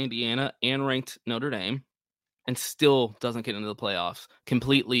ranked Indiana and ranked Notre Dame and still doesn't get into the playoffs.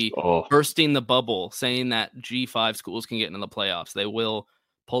 Completely bursting the bubble, saying that G5 schools can get into the playoffs. They will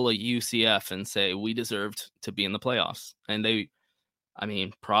pull a UCF and say we deserved to be in the playoffs. And they,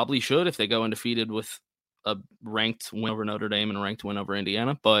 probably should if they go undefeated with a ranked win over Notre Dame and a ranked win over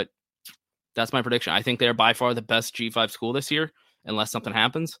Indiana. But that's my prediction. I think they're by far the best G5 school this year, unless something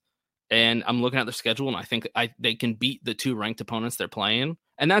happens. And I'm looking at their schedule, and I think they can beat the 2 ranked opponents they're playing.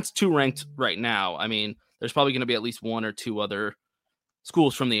 And that's 2 ranked right now. There's probably going to be at least 1 or 2 other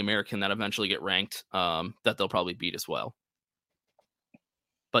schools from the American that eventually get ranked that they'll probably beat as well.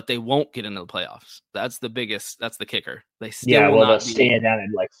 But they won't get into the playoffs. That's the kicker. They still they'll stay down at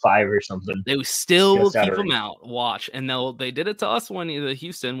like 5 or something. They still will keep them out. Watch. And they did it to us when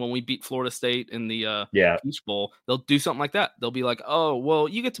we beat Florida State in the Peach Bowl. They'll do something like that. They'll be like, oh, well,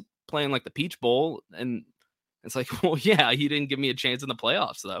 you get to play in like the Peach Bowl. And it's like, well, yeah, you didn't give me a chance in the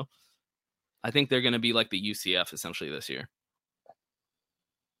playoffs, though. I think they're going to be like the UCF essentially this year.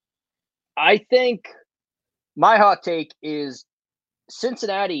 I think My hot take is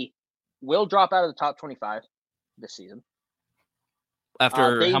Cincinnati will drop out of the top 25 this season.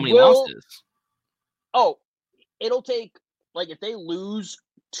 After how many losses? Oh, it'll take, like, if they lose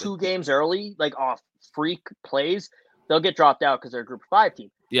 2 games early, like off freak plays, they'll get dropped out because they're a Group of 5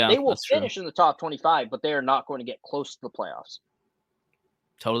 team. Yeah, they will finish in the top 25, but they are not going to get close to the playoffs.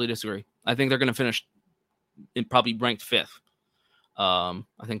 Totally disagree. I think they're going to finish probably ranked 5th. I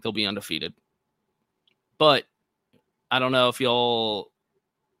think they'll be undefeated. But I don't know if y'all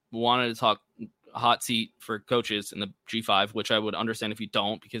wanted to talk hot seat for coaches in the G5, which I would understand if you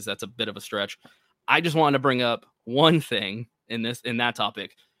don't, because that's a bit of a stretch. I just wanted to bring up one thing in that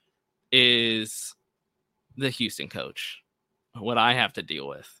topic is the Houston coach, what I have to deal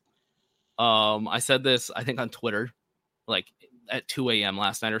with. I said this, I think, on Twitter, like at 2 a.m.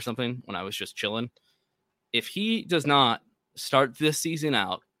 last night or something, when I was just chilling. If he does not start this season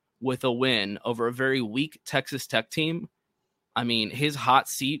out with a win over a very weak Texas Tech team, I mean, his hot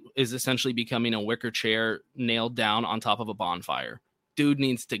seat is essentially becoming a wicker chair nailed down on top of a bonfire. Dude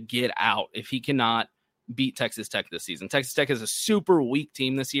needs to get out if he cannot beat Texas Tech this season. Texas Tech is a super weak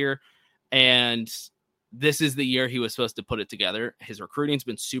team this year, and this is the year he was supposed to put it together. His recruiting's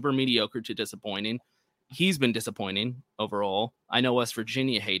been super mediocre to disappointing. He's been disappointing overall. I know West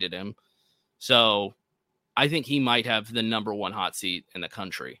Virginia hated him. So I think he might have the number 1 hot seat in the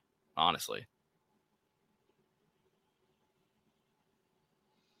country, honestly.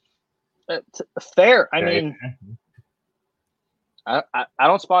 Fair. I mean, I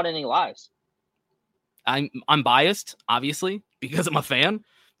don't spot any lies. I'm biased, obviously, because I'm a fan,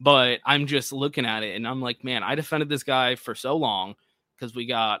 but I'm just looking at it and I'm like, man, I defended this guy for so long because we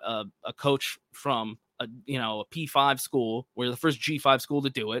got a coach from a P5 school. We're the first G5 school to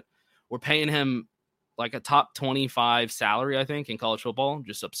do it. We're paying him like a top 25 salary, I think, in college football,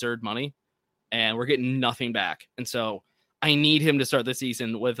 just absurd money, and we're getting nothing back. And so I need him to start the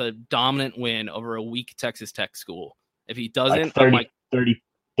season with a dominant win over a weak Texas Tech school. If he doesn't, like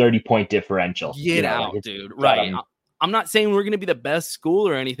 30 point differential. Get out, dude. Right. I'm not saying we're going to be the best school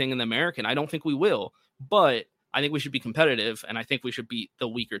or anything in the American. I don't think we will, but I think we should be competitive, and I think we should beat the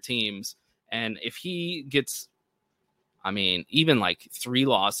weaker teams. And if he gets, I mean, even like 3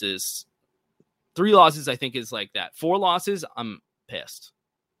 losses, I think is like that. 4 losses, I'm pissed.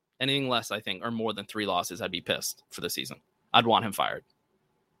 Anything less, I think, or more than 3 losses, I'd be pissed for the season. I'd want him fired.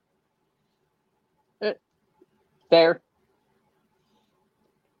 Fair.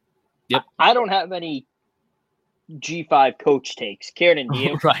 Yep. I don't have any G5 coach takes. Kieran, do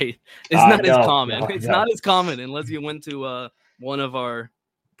you? Right. It's not as common. It's not as common unless you went to one of our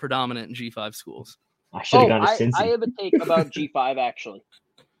predominant G5 schools. I should have gone to Cincy. I have a take about G5, actually.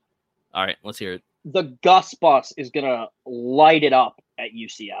 All right, let's hear it. The Gus bus is going to light it up at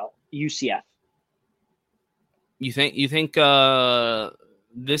UCF. You think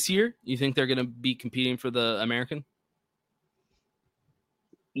this year, you think they're going to be competing for the American?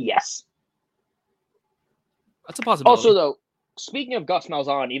 Yes. That's a possibility. Also, though, speaking of Gus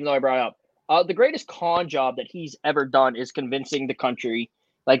Malzahn, even though I brought it up, the greatest con job that he's ever done is convincing the country,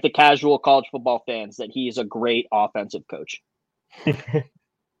 like the casual college football fans, that he is a great offensive coach.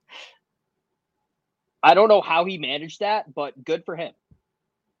 I don't know how he managed that, but good for him.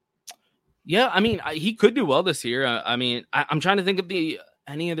 Yeah, I mean, he could do well this year. I mean, I'm trying to think of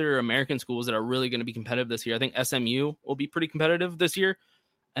any other American schools that are really going to be competitive this year. I think SMU will be pretty competitive this year,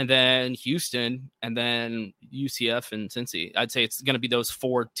 and then Houston, and then UCF and Cincy. I'd say it's going to be those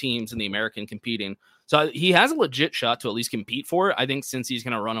 4 teams in the American competing. So he has a legit shot to at least compete for it. I think Cincy's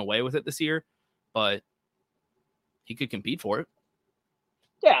going to run away with it this year, but he could compete for it.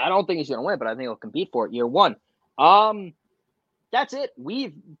 Yeah, I don't think he's going to win, but I think he'll compete for it year 1. That's it.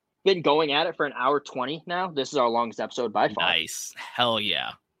 We've been going at it for an hour 20 now. This is our longest episode by far. Nice. Hell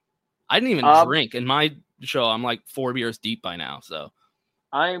yeah. I didn't even drink. In my show, I'm like 4 beers deep by now. So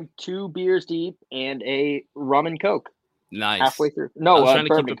I'm 2 beers deep and a rum and Coke. Nice. Halfway through. No, I was trying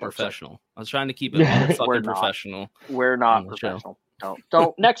to keep it Coke, professional. I was trying to keep it fucking professional. We're not professional.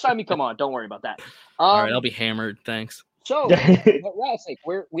 Don't. Next time you come on, don't worry about that. All right, I'll be hammered. Thanks. So,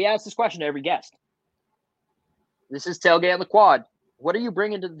 we ask this question to every guest. This is Tailgate on the Quad. What are you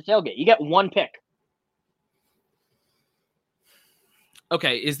bringing to the tailgate? You get 1 pick.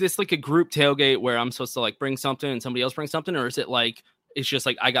 Okay, is this like a group tailgate where I'm supposed to like bring something and somebody else brings something, or is it like it's just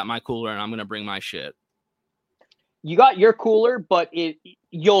like I got my cooler and I'm gonna bring my shit? You got your cooler, but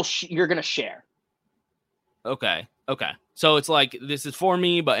you're gonna share. Okay. So it's like this is for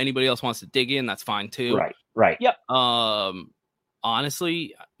me, but anybody else wants to dig in, that's fine too. Right. Yep.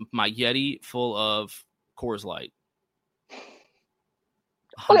 Honestly, my Yeti full of Coors Light.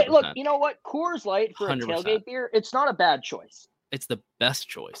 Okay, look, you know what? Coors Light for 100%. A tailgate beer, it's not a bad choice. It's the best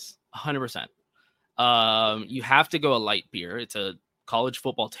choice, 100%. You have to go a light beer. It's a college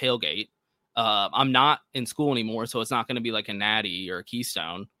football tailgate. I'm not in school anymore, so it's not going to be like a Natty or a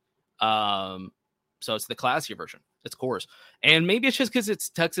Keystone. So it's the classier version. It's Coors. And maybe it's just because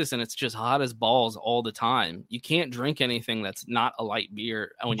it's Texas and it's just hot as balls all the time. You can't drink anything that's not a light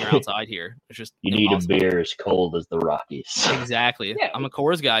beer when you're outside here. It's just impossible. Need a beer as cold as the Rockies. Exactly. Yeah. I'm a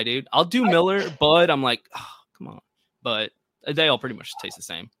Coors guy, dude. I'll do Miller, Bud. I'm like, oh, come on. But they all pretty much taste the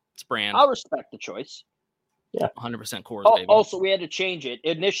same. It's brand. I'll respect the choice. Yeah. 100% Coors, baby. Also, we had to change it.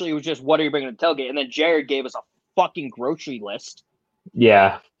 Initially, it was just, what are you bringing to tailgate? And then Jared gave us a fucking grocery list.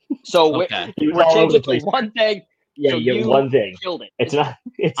 Yeah. So we're changing to one thing. Yeah, so you get one thing. Killed it. It's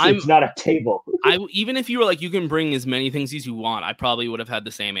not a table. Even if you were like, you can bring as many things as you want, I probably would have had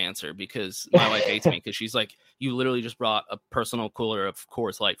the same answer because my wife hates me because she's like, you literally just brought a personal cooler of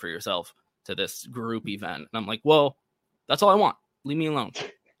Coors Light for yourself to this group event. And I'm like, well, that's all I want. Leave me alone.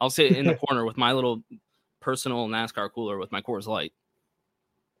 I'll sit in the corner with my little personal NASCAR cooler with my Coors Light.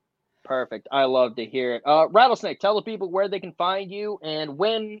 Perfect. I love to hear it. Rattlesnake, tell the people where they can find you and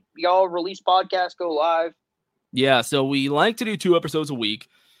when y'all release podcasts go live. Yeah, so we like to do 2 episodes a week.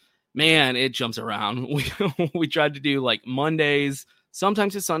 Man, it jumps around. We tried to do like Mondays.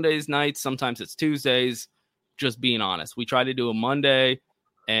 Sometimes it's Sundays nights. Sometimes it's Tuesdays. Just being honest. We try to do a Monday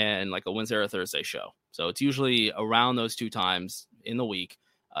and like a Wednesday or a Thursday show. So it's usually around those 2 times in the week.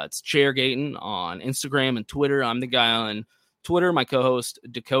 It's Chairgating on Instagram and Twitter. I'm the guy on Twitter. My co-host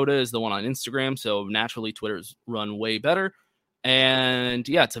Dakota is the one on Instagram. So naturally, Twitter's run way better. And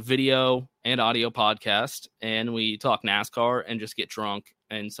yeah, it's a video and audio podcast. And we talk NASCAR and just get drunk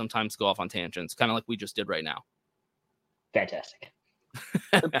and sometimes go off on tangents, kind of like we just did right now. Fantastic.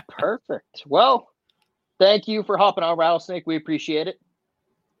 Perfect. Well, thank you for hopping on, Rattlesnake. We appreciate it.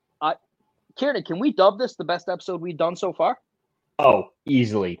 Kieran, can we dub this the best episode we've done so far? Oh,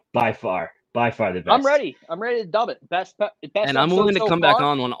 easily. By far the best. I'm ready to dub it. Best and I'm willing to come back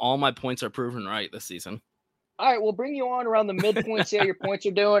on when all my points are proven right this season. All right, we'll bring you on around the midpoint, see how your points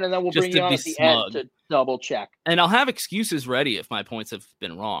are doing, and then we'll bring you on at the end to double check. And I'll have excuses ready if my points have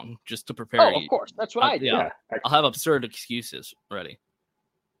been wrong, just to prepare you. Oh, of course. That's what I do. Yeah. I'll have absurd excuses ready.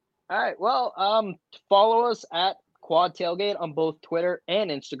 All right, well, follow us at Quad Tailgate on both Twitter and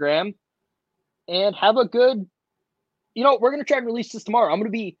Instagram. And have a good, we're going to try and release this tomorrow. I'm going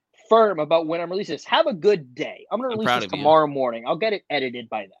to be firm about when I'm releasing this. Have a good day. I'm going to release this tomorrow morning. I'll get it edited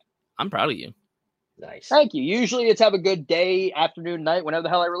by then. I'm proud of you. Nice. Thank you. Usually it's have a good day, afternoon, night, whenever the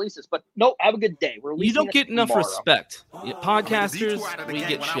hell I release this. But no, have a good day. You don't get enough respect. Podcasters, we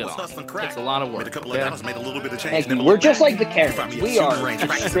get shit on. It takes a lot of work. Thank you. We're just like the Karens. We are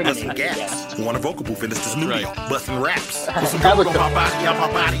discriminating against. Want a vocal booth in this studio, busting raps. With some gold on my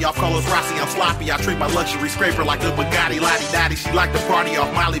body, y'all call us Rossi, I'm sloppy. I treat my luxury scraper like a Bugatti, Lottie Dottie. She like to party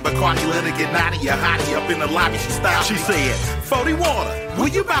off Molly, Bacardi, let her get naughty. A hottie up in the lobby, she stopped. She said, 40 water, where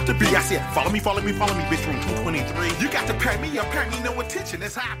you about to be? I said, follow me, bitch, room 223. You got to pay me no attention.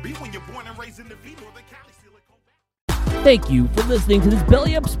 That's how I be when you're born and raised in the Vito. Thank you for listening to this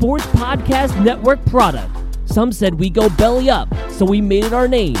Belly Up Sports Podcast Network product. Some said we go belly up, so we made it our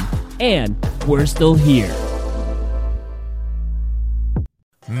name, and we're still here.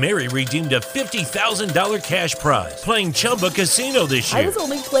 Mary redeemed a $50,000 cash prize playing Chumba Casino this year. I was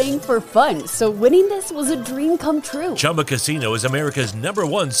only playing for fun, so winning this was a dream come true. Chumba Casino is America's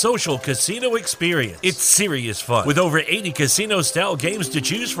 #1 social casino experience. It's serious fun. With over 80 casino-style games to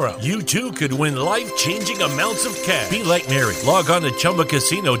choose from, you too could win life-changing amounts of cash. Be like Mary. Log on to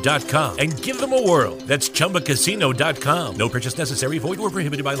ChumbaCasino.com and give them a whirl. That's ChumbaCasino.com. No purchase necessary. Void where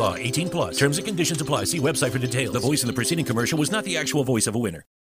prohibited by law. 18+. Terms and conditions apply. See website for details. The voice in the preceding commercial was not the actual voice of a winner.